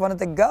horses wanted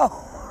to go,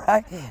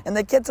 right? And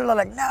the kids are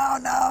like,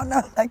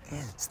 no, like,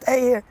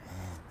 stay here.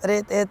 But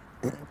it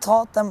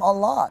taught them a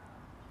lot.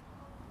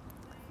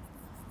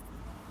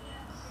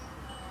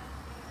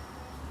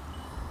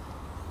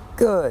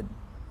 Good.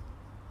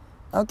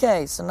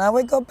 Okay, so now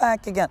we go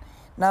back again.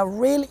 Now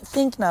really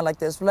think now like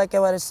this, like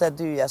I said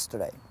to you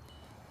yesterday.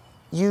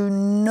 You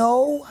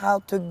know how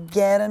to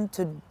get them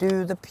to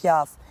do the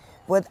piaffe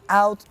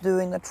without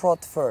doing the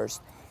trot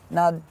first.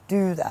 Now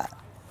do that.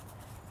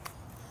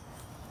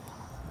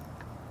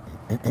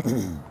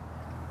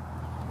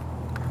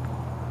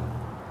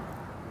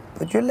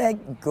 Put your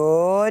leg,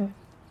 good.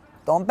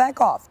 Don't back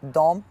off,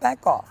 don't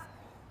back off.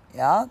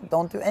 Yeah,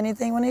 don't do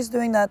anything when he's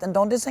doing that, and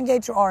don't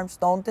disengage your arms,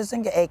 don't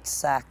disengage,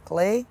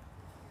 exactly.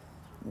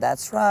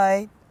 That's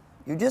right,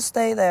 you just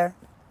stay there.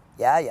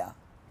 Yeah,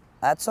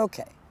 that's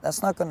okay.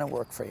 That's not gonna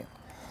work for you.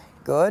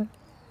 Good,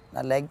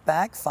 now leg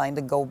back, find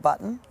the go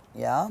button.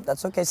 Yeah,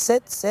 that's okay,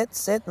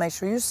 sit, make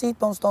sure your seat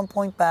bones don't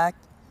point back.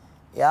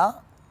 Yeah,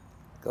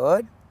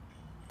 good.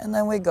 And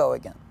then we go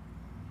again.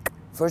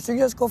 First you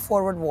just go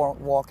forward,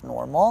 walk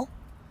normal.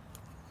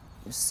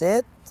 You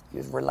sit,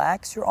 you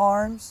relax your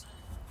arms,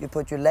 you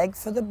put your leg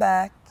for the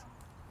back.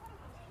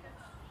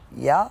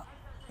 Yeah,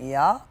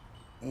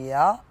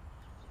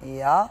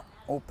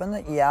 open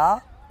it, yeah,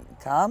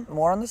 come,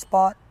 more on the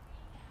spot.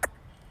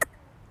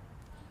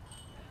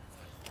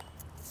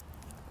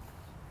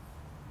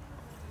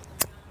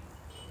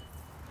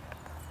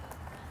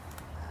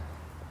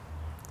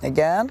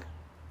 Again,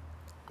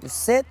 you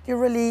sit, you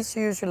release,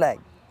 you use your leg.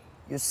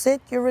 You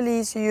sit, you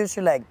release, you use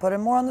your leg. Put it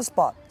more on the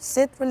spot.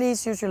 Sit,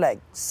 release, use your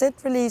leg. Sit,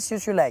 release,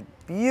 use your leg.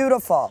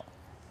 Beautiful.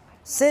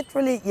 Sit,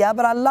 release. Yeah,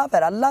 but I love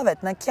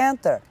it. Now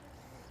canter.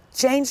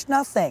 Change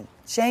nothing.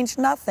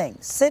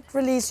 Sit,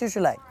 release, use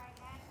your leg.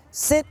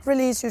 Sit,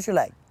 release, use your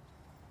leg.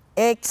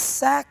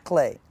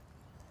 Exactly.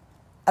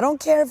 I don't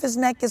care if his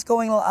neck is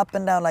going a little up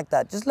and down like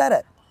that. Just let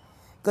it.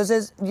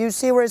 Because you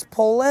see where his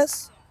pole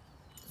is?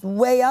 It's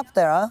way up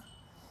there, huh?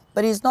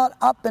 But he's not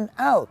up and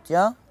out,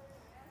 yeah?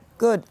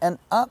 Good, and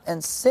up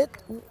and sit,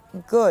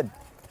 good.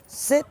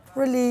 Sit,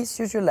 release,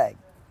 use your leg.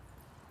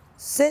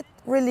 Sit,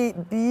 release,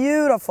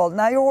 beautiful.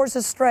 Now your horse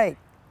is straight.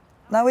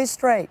 Now he's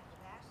straight.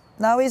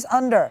 Now he's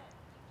under.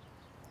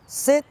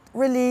 Sit,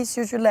 release,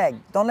 use your leg.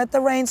 Don't let the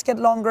reins get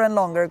longer and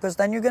longer because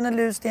then you're gonna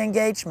lose the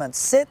engagement.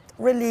 Sit,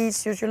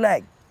 release, use your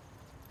leg.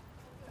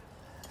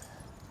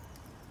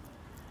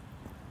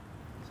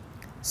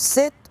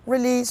 Sit,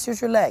 release,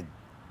 use your leg.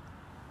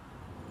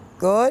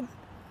 Good.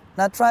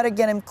 Now try to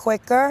get him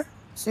quicker.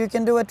 So you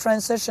can do a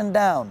transition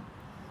down.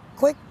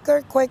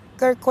 Quicker.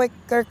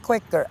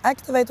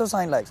 Activate those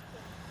hind legs.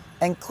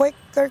 And quicker.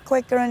 quicker,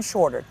 quicker and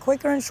shorter,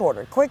 quicker and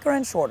shorter, quicker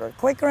and shorter,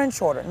 quicker and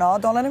shorter. No,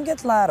 don't let him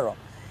get lateral.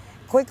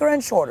 Quicker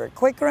and shorter,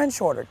 quicker and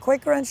shorter,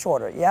 quicker and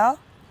shorter. Yeah,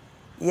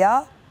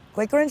 yeah,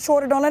 quicker and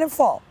shorter. Don't let him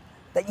fall.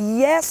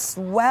 Yes,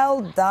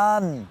 well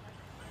done.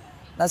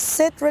 Now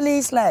sit,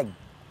 release leg.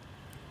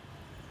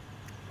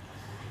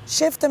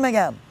 Shift him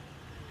again.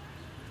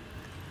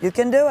 You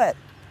can do it.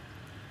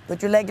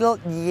 Put your leg a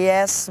little.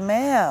 Yes,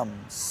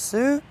 ma'am.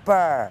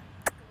 Super.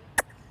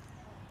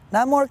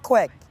 Now more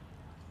quick.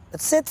 But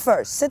sit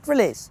first. Sit,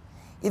 release.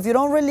 If you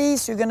don't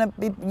release, you're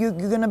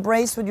gonna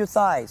brace with your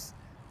thighs.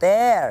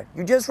 There.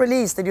 You just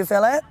released. Did you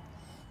feel it?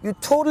 You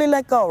totally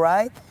let go,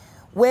 right?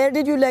 Where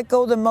did you let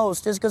go the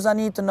most? Just because I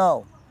need to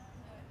know.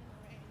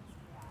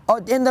 Oh,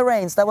 in the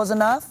reins. That was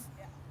enough?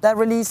 That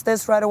released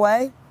this right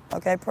away?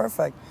 Okay,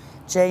 perfect.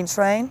 Change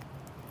train.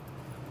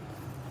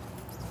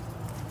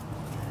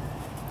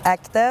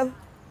 Active.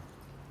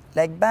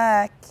 Leg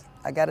back.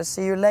 I gotta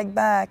see your leg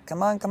back.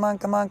 Come on, come on,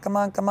 come on, come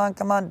on, come on,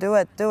 come on. Do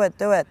it, do it,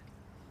 do it.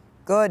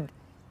 Good.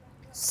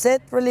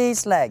 Sit,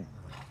 release leg.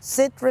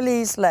 Sit,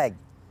 release leg.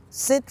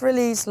 Sit,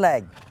 release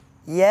leg.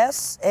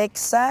 Yes,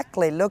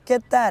 exactly. Look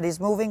at that. He's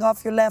moving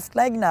off your left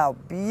leg now.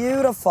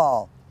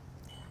 Beautiful.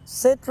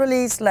 Sit,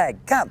 release leg.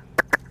 Come.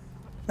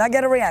 Now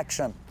get a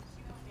reaction.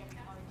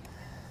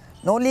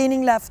 No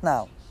leaning left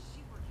now.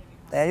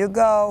 There you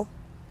go.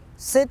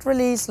 Sit,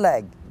 release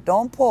leg.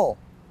 Don't pull.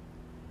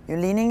 You're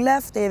leaning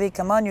left, Davy.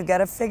 Come on, you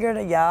gotta figure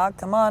it. Yeah,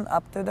 come on.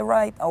 Up to the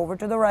right, over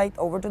to the right,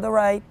 over to the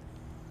right.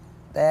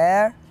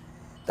 There.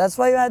 That's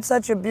why you had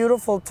such a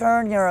beautiful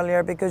turn here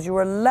earlier, because you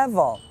were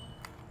level.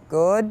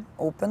 Good.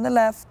 Open the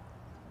left.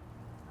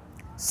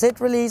 Sit,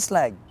 release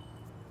leg.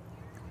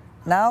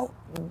 Now,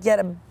 get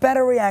a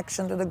better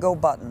reaction to the go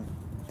button.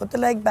 Put the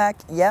leg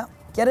back. Yeah.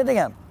 Get it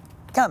again.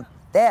 Come.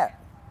 There.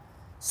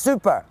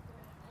 Super.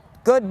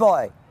 Good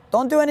boy.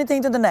 Don't do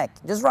anything to the neck.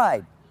 Just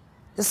ride.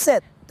 Just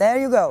sit. There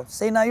you go.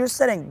 See, now you're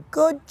sitting.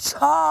 Good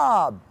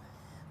job.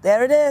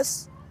 There it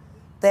is.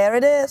 There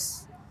it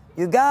is.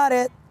 You got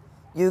it.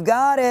 You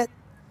got it.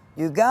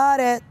 You got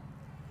it.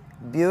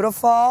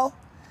 Beautiful.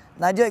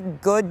 Now,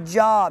 good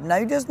job. Now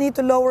you just need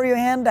to lower your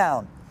hand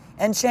down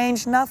and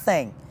change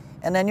nothing.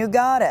 And then you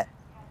got it.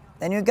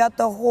 Then you got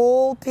the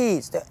whole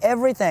piece.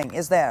 Everything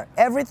is there.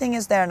 Everything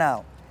is there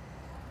now.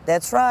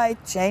 That's right.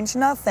 Change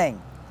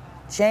nothing.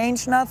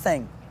 Change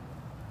nothing.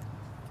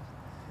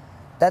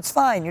 That's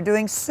fine. You're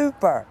doing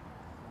super.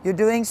 You're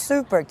doing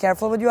super.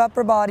 Careful with your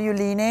upper body. You're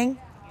leaning.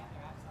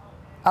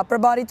 Upper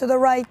body to the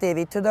right,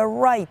 Davy. To the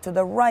right. To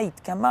the right.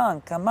 Come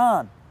on. Come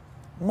on.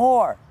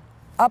 More.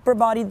 Upper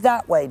body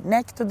that way.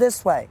 Neck to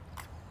this way.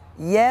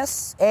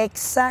 Yes,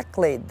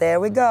 exactly. There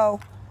we go.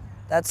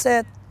 That's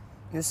it.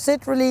 You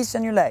sit, release,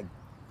 and your leg.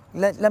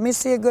 Let me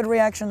see a good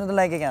reaction to the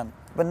leg again.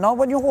 But not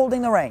when you're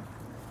holding the rein.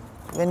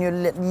 When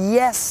you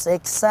yes,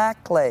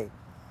 exactly.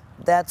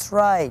 That's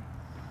right.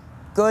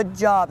 Good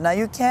job. Now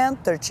you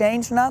canter.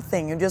 Change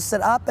nothing. You just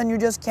sit up and you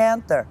just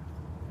canter.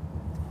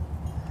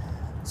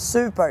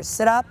 Super.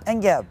 Sit up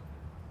and give.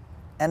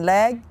 And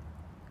leg.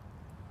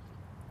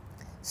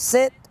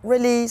 Sit,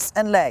 release,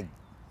 and leg.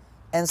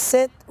 And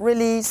sit,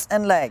 release,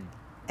 and leg.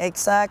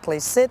 Exactly.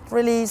 Sit,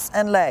 release,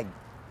 and leg.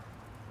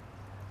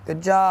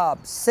 Good job.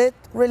 Sit,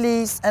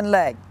 release, and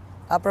leg.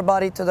 Upper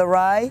body to the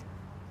right.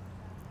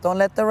 Don't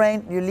let the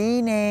rein. You're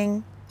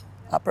leaning.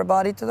 Upper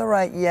body to the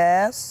right.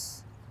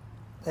 Yes.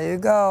 There you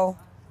go.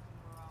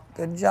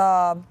 Good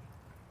job.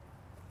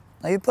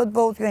 Now you put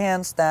both your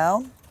hands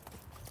down.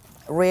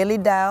 Really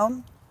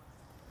down.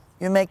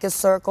 You make a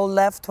circle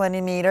left 20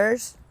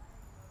 meters.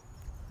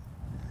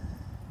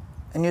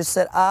 And you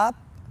sit up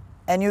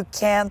and you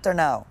canter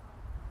now.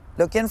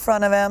 Look in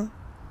front of him.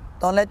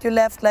 Don't let your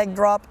left leg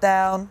drop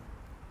down.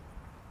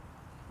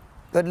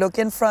 Good. Look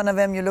in front of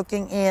him. You're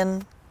looking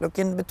in. Look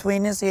in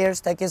between his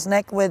ears. Take his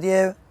neck with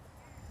you.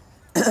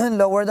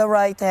 Lower the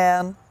right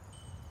hand.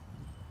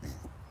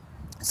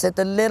 Sit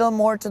a little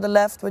more to the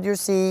left with your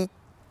seat.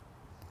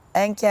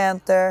 And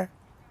canter.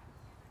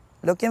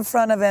 Look in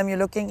front of him. You're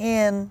looking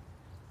in.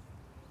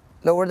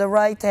 Lower the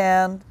right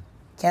hand.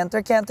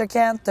 Canter, canter,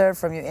 canter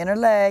from your inner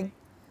leg.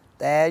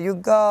 There you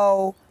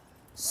go.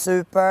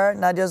 Super.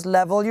 Now just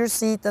level your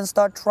seat and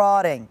start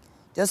trotting.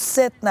 Just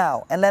sit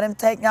now and let him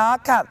take. Now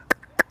come.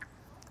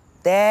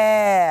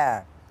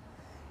 There.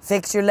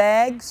 Fix your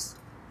legs.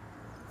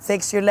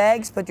 Fix your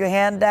legs. Put your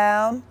hand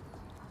down.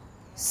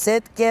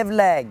 Sit, give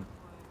leg.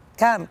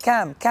 Come,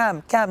 come,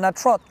 come, come. Now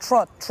trot,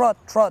 trot, trot,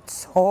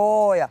 trot.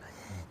 Oh, yeah.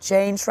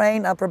 Change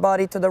rein. Upper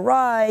body to the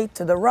right,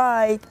 to the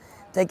right.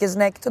 Take his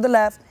neck to the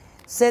left.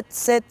 Sit,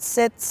 sit,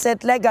 sit,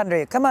 sit. Leg under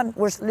you. Come on.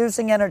 We're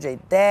losing energy.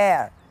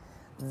 There.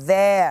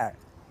 There.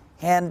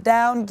 Hand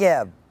down,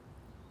 give.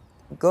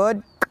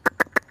 Good.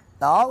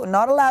 No,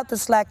 not allowed to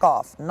slack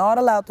off. Not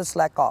allowed to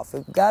slack off.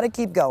 We've got to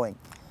keep going.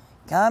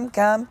 Come,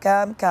 come,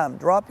 come, come.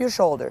 Drop your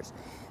shoulders.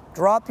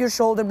 Drop your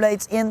shoulder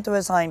blades into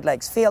his hind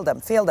legs. Feel them,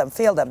 feel them,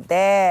 feel them.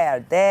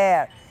 There,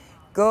 there.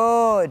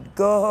 Good,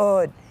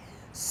 good.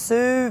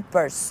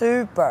 Super,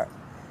 super.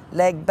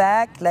 Leg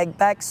back,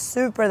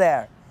 super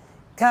there.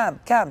 Come,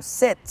 come.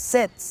 Sit,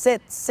 sit,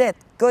 sit, sit.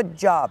 Good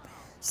job.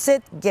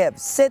 Sit, give,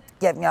 sit,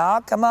 give. Yeah,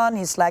 come on,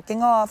 he's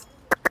slacking off.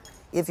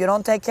 If you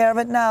don't take care of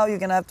it now, you're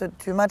gonna have to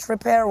too much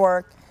repair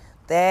work.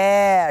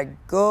 There,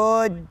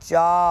 good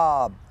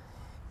job.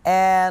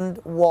 And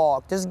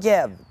walk, just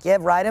give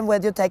right in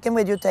with you, take him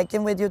with you, take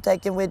him with you,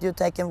 take him with you,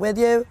 take him with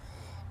you.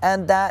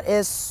 And that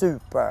is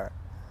super.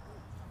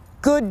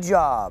 Good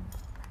job.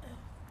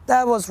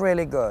 That was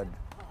really good.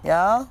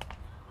 Yeah?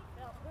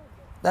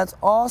 That's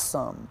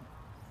awesome.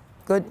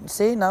 Good,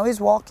 see, now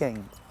he's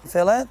walking. You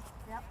feel it?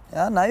 Yep.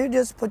 Yeah, now you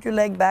just put your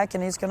leg back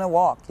and he's gonna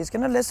walk. He's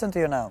gonna listen to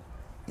you now.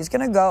 He's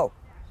gonna go.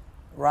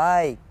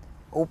 Right.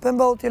 Open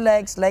both your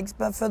legs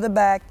further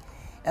back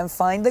and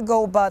find the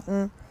go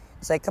button.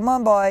 Say, come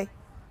on, boy.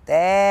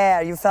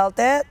 There, you felt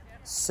it?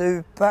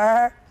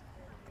 Super.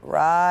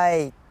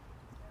 Right.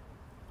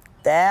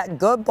 There,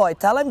 good boy.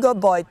 Tell him good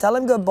boy. Tell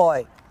him good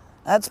boy.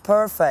 That's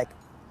perfect.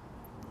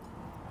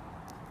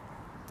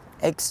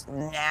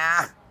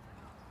 Nah.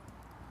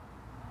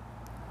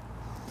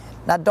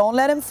 Now don't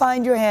let him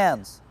find your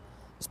hands.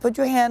 Just put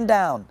your hand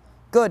down.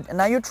 Good, and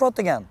now you trot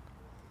again.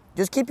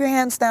 Just keep your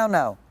hands down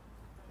now.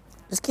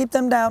 Just keep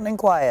them down and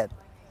quiet.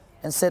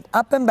 And sit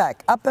up and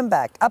back, up and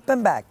back, up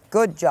and back.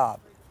 Good job.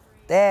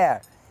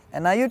 There.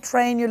 And now you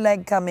train your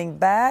leg coming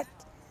back.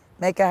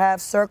 Make a half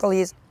circle.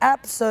 He's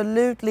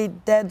absolutely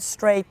dead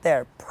straight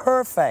there.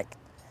 Perfect.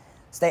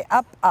 Stay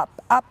up,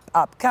 up, up,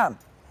 up. Come.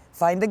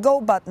 Find the go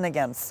button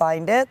again.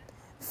 Find it.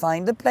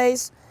 Find the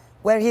place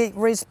where he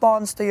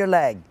responds to your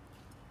leg.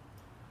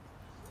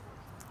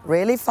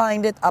 Really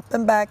find it. Up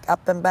and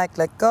back,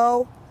 let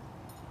go.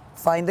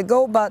 Find the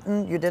go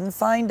button. You didn't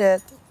find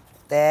it.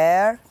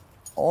 There.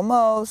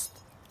 Almost.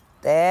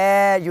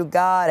 There. You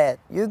got it.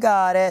 You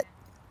got it.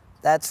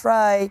 That's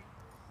right.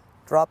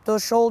 Drop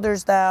those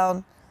shoulders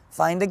down.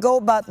 Find the go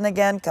button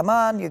again. Come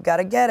on. You got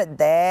to get it.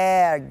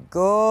 There.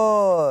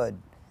 Good.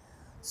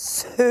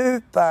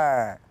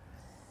 Super.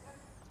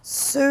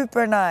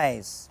 Super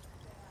nice.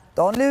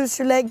 Don't lose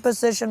your leg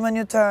position when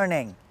you're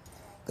turning.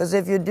 Because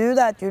if you do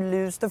that, you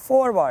lose the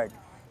forward.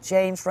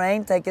 Change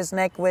rein, take his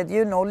neck with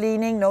you. No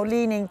leaning, no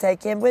leaning.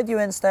 Take him with you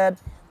instead.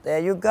 There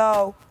you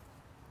go.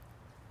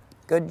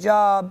 Good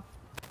job.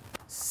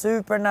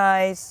 Super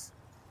nice.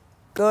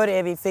 Good,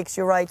 Evie. Fix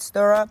your right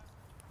stirrup.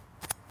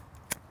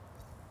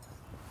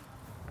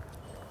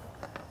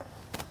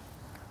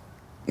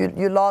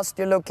 You lost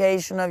your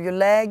location of your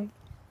leg.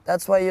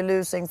 That's why you're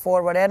losing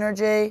forward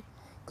energy.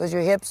 Because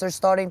your hips are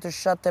starting to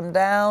shut them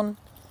down.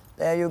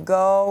 There you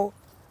go.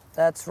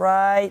 That's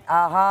right.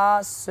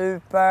 Aha,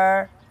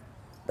 super.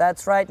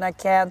 That's right. Now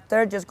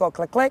canter. Just go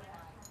click, click.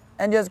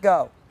 And just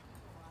go.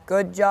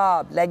 Good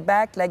job. Leg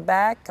back, leg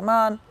back. Come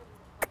on.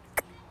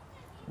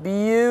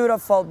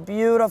 Beautiful,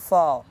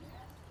 beautiful.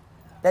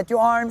 Let your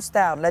arms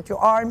down. Let your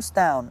arms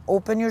down.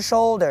 Open your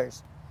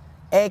shoulders.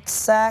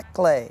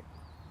 Exactly.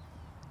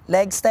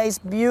 Leg stays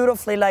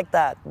beautifully like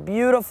that.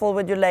 Beautiful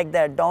with your leg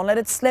there. Don't let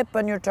it slip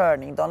when you're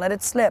turning. Don't let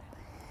it slip.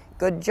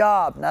 Good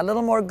job. Now a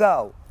little more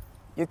go.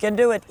 You can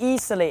do it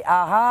easily.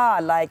 Aha,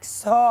 like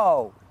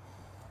so.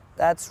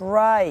 That's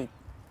right.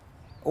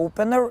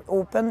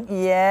 Open,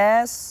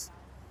 yes.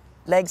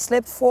 Leg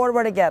slip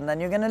forward again, then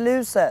you're gonna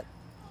lose it.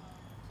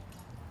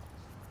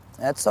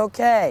 That's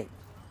okay.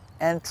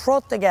 And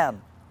trot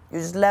again. You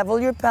just level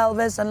your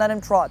pelvis and let him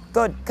trot.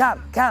 Good,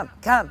 come, come,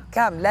 come,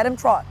 come. Let him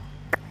trot.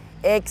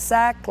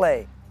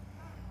 Exactly.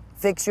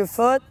 Fix your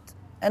foot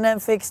and then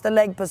fix the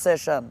leg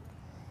position.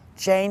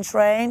 Change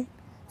rein,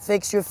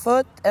 fix your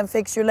foot and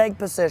fix your leg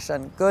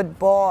position. Good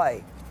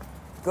boy.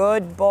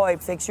 Good boy.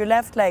 Fix your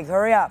left leg.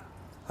 Hurry up.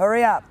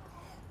 Hurry up.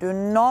 Do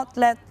not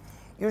let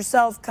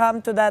yourself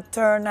come to that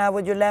turn now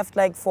with your left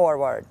leg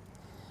forward.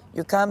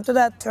 You come to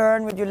that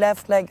turn with your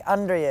left leg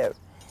under you.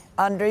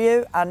 Under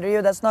you, under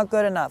you. That's not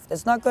good enough.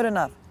 It's not good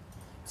enough.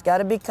 It's got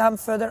to become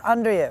further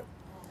under you.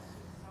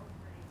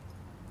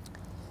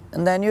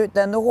 And then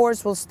the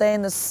horse will stay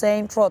in the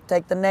same trot.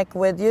 Take the neck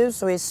with you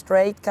so he's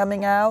straight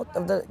coming out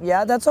of the...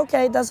 Yeah, that's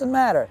okay. It doesn't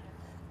matter.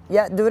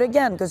 Yeah, do it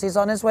again because he's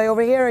on his way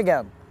over here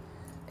again.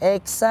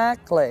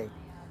 Exactly.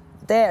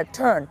 There,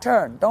 turn,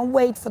 turn. Don't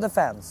wait for the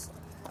fence.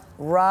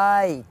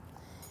 Right.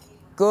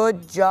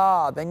 Good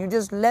job. And you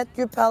just let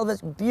your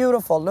pelvis...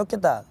 Beautiful. Look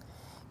at that.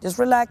 Just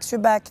relax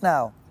your back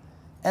now.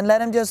 And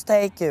let him just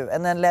take you.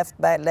 And then left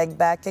leg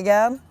back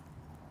again.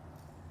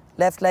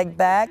 Left leg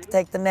back,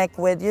 take the neck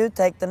with you,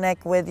 take the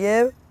neck with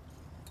you,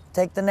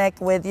 take the neck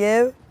with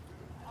you.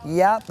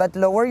 Yeah, but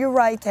lower your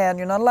right hand.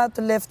 You're not allowed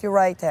to lift your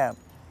right hand.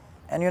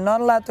 And you're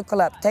not allowed to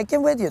collapse. Take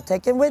him with you,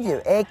 take him with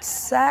you.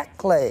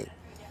 Exactly.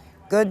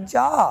 Good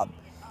job.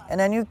 And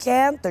then you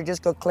canter,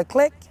 just go click,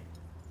 click.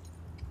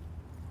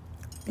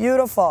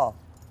 Beautiful.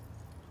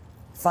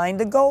 Find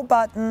the go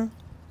button.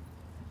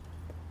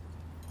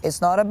 It's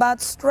not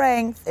about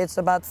strength, it's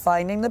about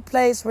finding the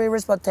place where you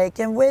respond. Take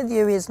him with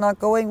you, he's not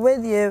going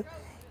with you.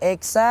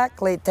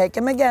 Exactly, take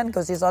him again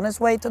because he's on his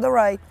way to the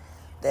right.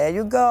 There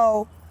you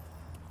go.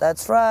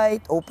 That's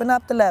right, open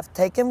up the left,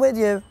 take him with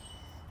you.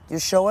 You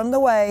show him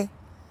the way.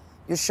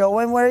 You show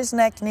him where his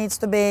neck needs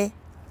to be.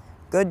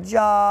 Good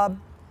job.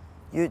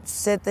 You're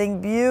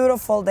sitting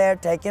beautiful there,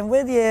 take him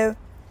with you.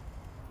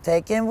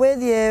 Take him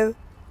with you.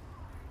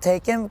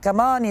 Take him, come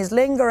on, he's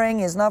lingering,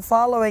 he's not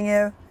following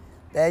you.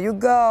 There you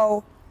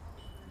go.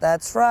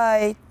 That's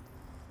right.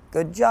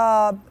 Good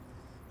job.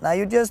 Now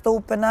you just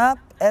open up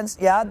and,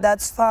 yeah,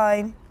 that's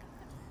fine.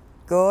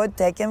 Good,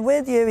 take him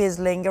with you. He's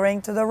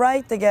lingering to the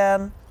right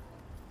again.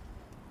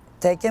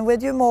 Take him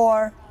with you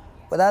more.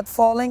 Without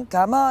falling,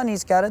 come on,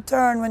 he's got to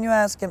turn when you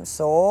ask him.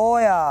 So,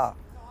 yeah.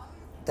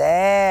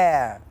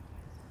 There.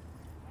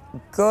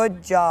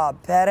 Good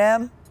job. Pet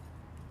him.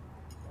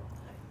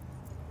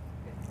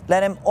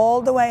 Let him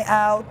all the way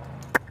out.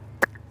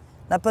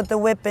 Now put the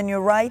whip in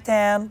your right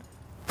hand.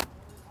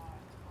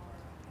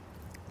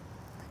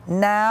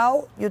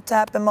 Now you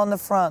tap him on the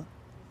front.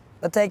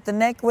 But take the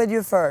neck with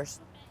you first.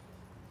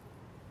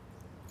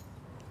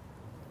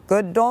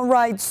 Good, don't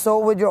ride so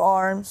with your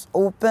arms.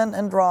 Open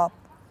and drop.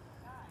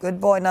 Good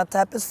boy, now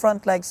tap his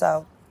front legs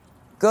out.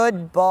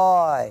 Good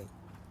boy.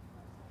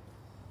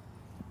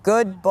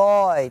 Good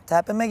boy,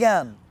 tap him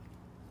again.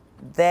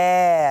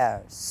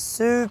 There,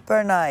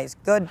 super nice.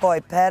 Good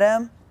boy, pet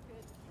him.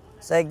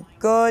 Say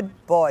good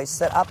boy,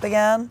 sit up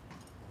again.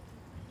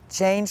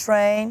 Change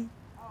rein.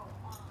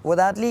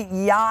 Without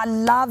yeah, I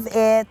love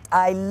it,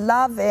 I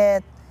love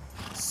it.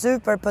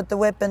 Super, put the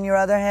whip in your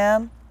other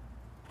hand.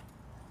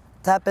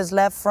 Tap his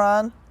left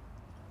front.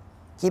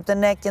 Keep the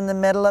neck in the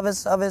middle of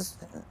his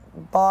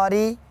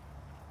body.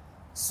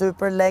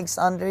 Super, legs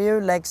under you,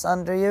 legs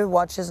under you.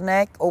 Watch his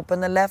neck.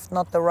 Open the left,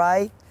 not the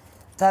right.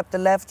 Tap the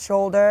left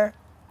shoulder.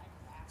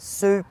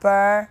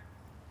 Super.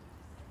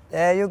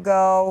 There you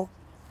go.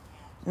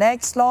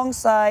 Next long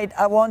side,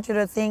 I want you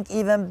to think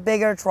even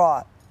bigger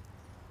trot.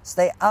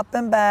 Stay up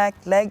and back,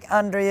 leg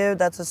under you.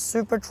 That's a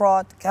super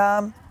trot.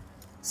 Come.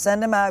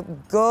 Send him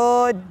out.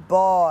 Good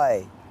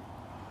boy.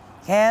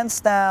 Hands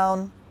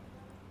down.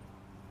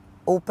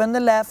 Open the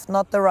left,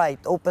 not the right.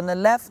 Open the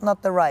left,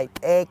 not the right.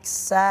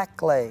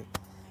 Exactly.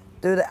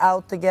 Do the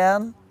out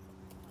again.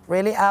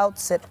 Really out.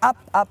 Sit up,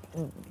 up.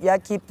 Yeah,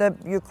 keep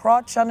your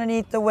crotch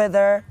underneath the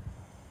wither.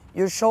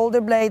 Your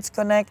shoulder blades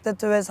connected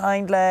to his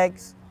hind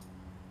legs.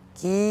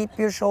 Keep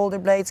your shoulder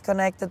blades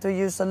connected to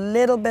use a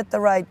little bit the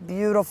right.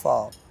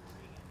 Beautiful.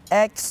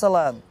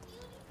 Excellent.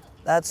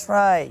 That's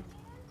right.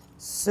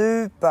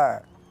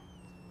 Super.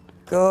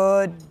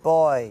 Good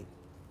boy.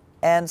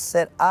 And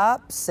sit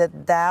up,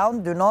 sit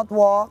down, do not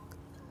walk.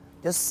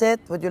 Just sit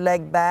with your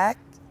leg back.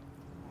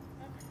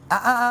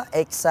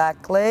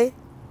 Exactly.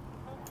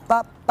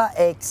 Papa,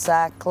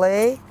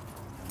 exactly.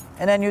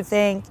 And then you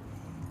think,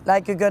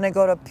 like you're gonna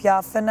go to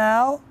Piaffe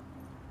now.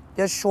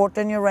 Just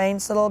shorten your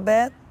reins a little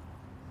bit.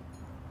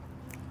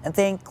 And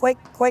think quick,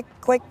 quick,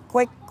 quick,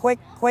 quick, quick,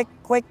 quick,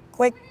 quick,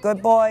 quick.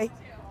 Good boy.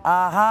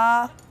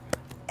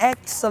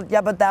 Excellent.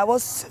 Yeah, but that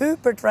was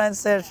super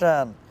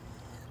transition.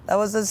 That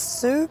was a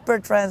super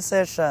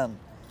transition.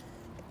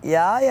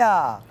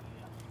 Yeah.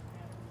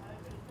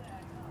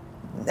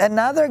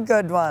 Another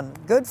good one.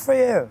 Good for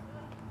you.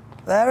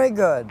 Very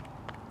good.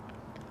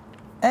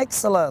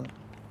 Excellent.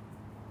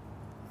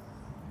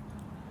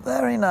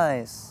 Very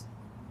nice.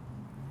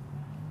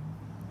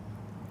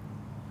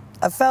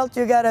 I felt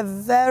you got a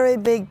very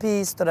big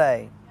piece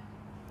today.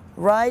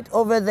 Right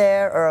over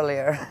there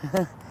earlier.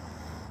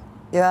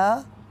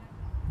 Yeah?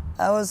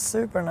 That was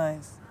super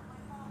nice.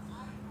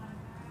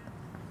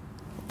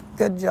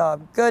 Good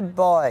job. Good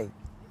boy.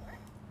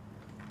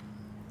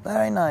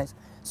 Very nice.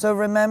 So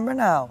remember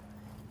now,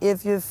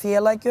 if you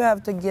feel like you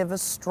have to give a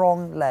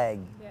strong leg,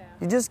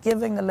 you're just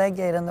giving the leg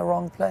aid in the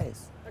wrong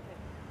place. Okay.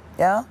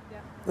 Yeah? Yeah.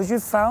 Because you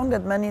found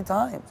it many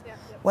times. Yeah.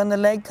 When the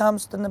leg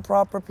comes in the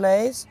proper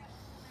place,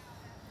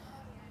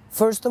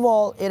 first of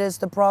all, it is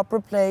the proper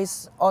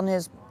place on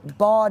his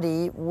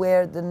body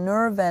where the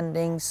nerve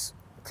endings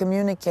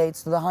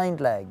communicates to the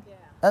hind leg. Yeah.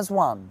 That's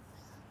one.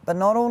 But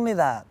not only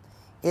that,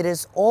 it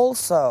is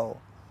also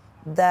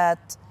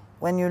that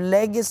when your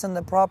leg is in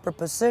the proper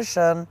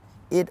position,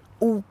 it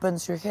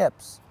opens your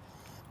hips,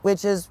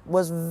 which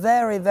was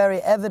very, very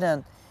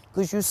evident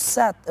because you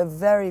set a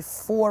very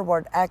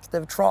forward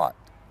active trot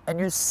and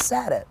you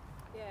set it.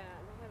 Yeah, I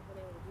haven't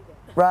been able to do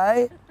that.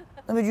 Right?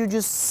 I mean, you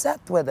just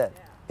set with it.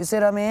 Yeah. You see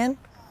what I mean?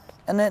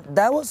 And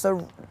that was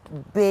a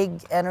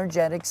big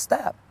energetic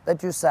step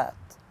that you set.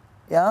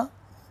 Yeah?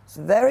 It's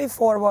very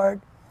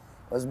forward.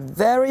 It was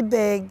very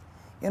big.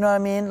 You know what I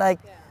mean? Like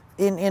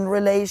in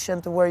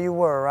relation to where you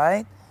were,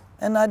 right?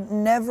 And I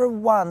never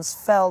once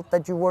felt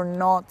that you were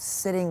not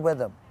sitting with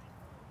them.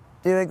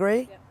 Do you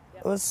agree? Yep.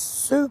 It was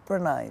super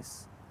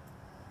nice.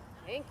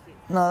 Thank you.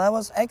 No, that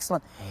was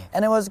excellent.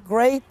 And it was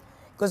great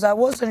because I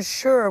wasn't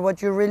sure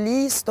what you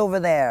released over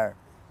there.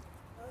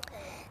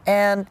 Okay.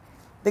 And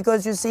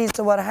because you see,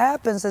 so what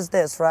happens is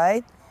this,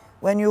 right?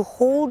 When you're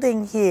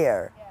holding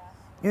here,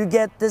 you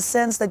get the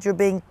sense that you're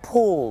being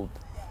pulled.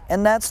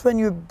 And that's when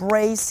you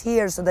brace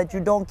here so that you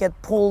don't get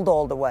pulled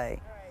all the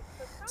way. All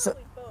right. So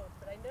probably both,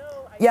 but I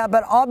know. Yeah,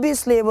 but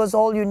obviously it was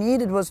all you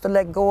needed was to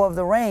let go of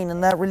the rein,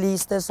 and that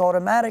released this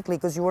automatically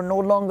because you were no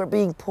longer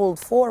being pulled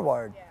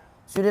forward. Yeah.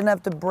 So you didn't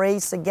have to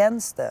brace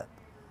against it.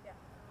 Yeah.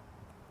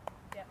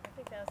 Yeah, I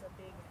think that was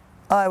a big.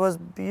 Oh, it was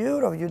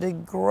beautiful. You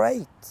did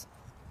great.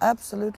 Absolutely.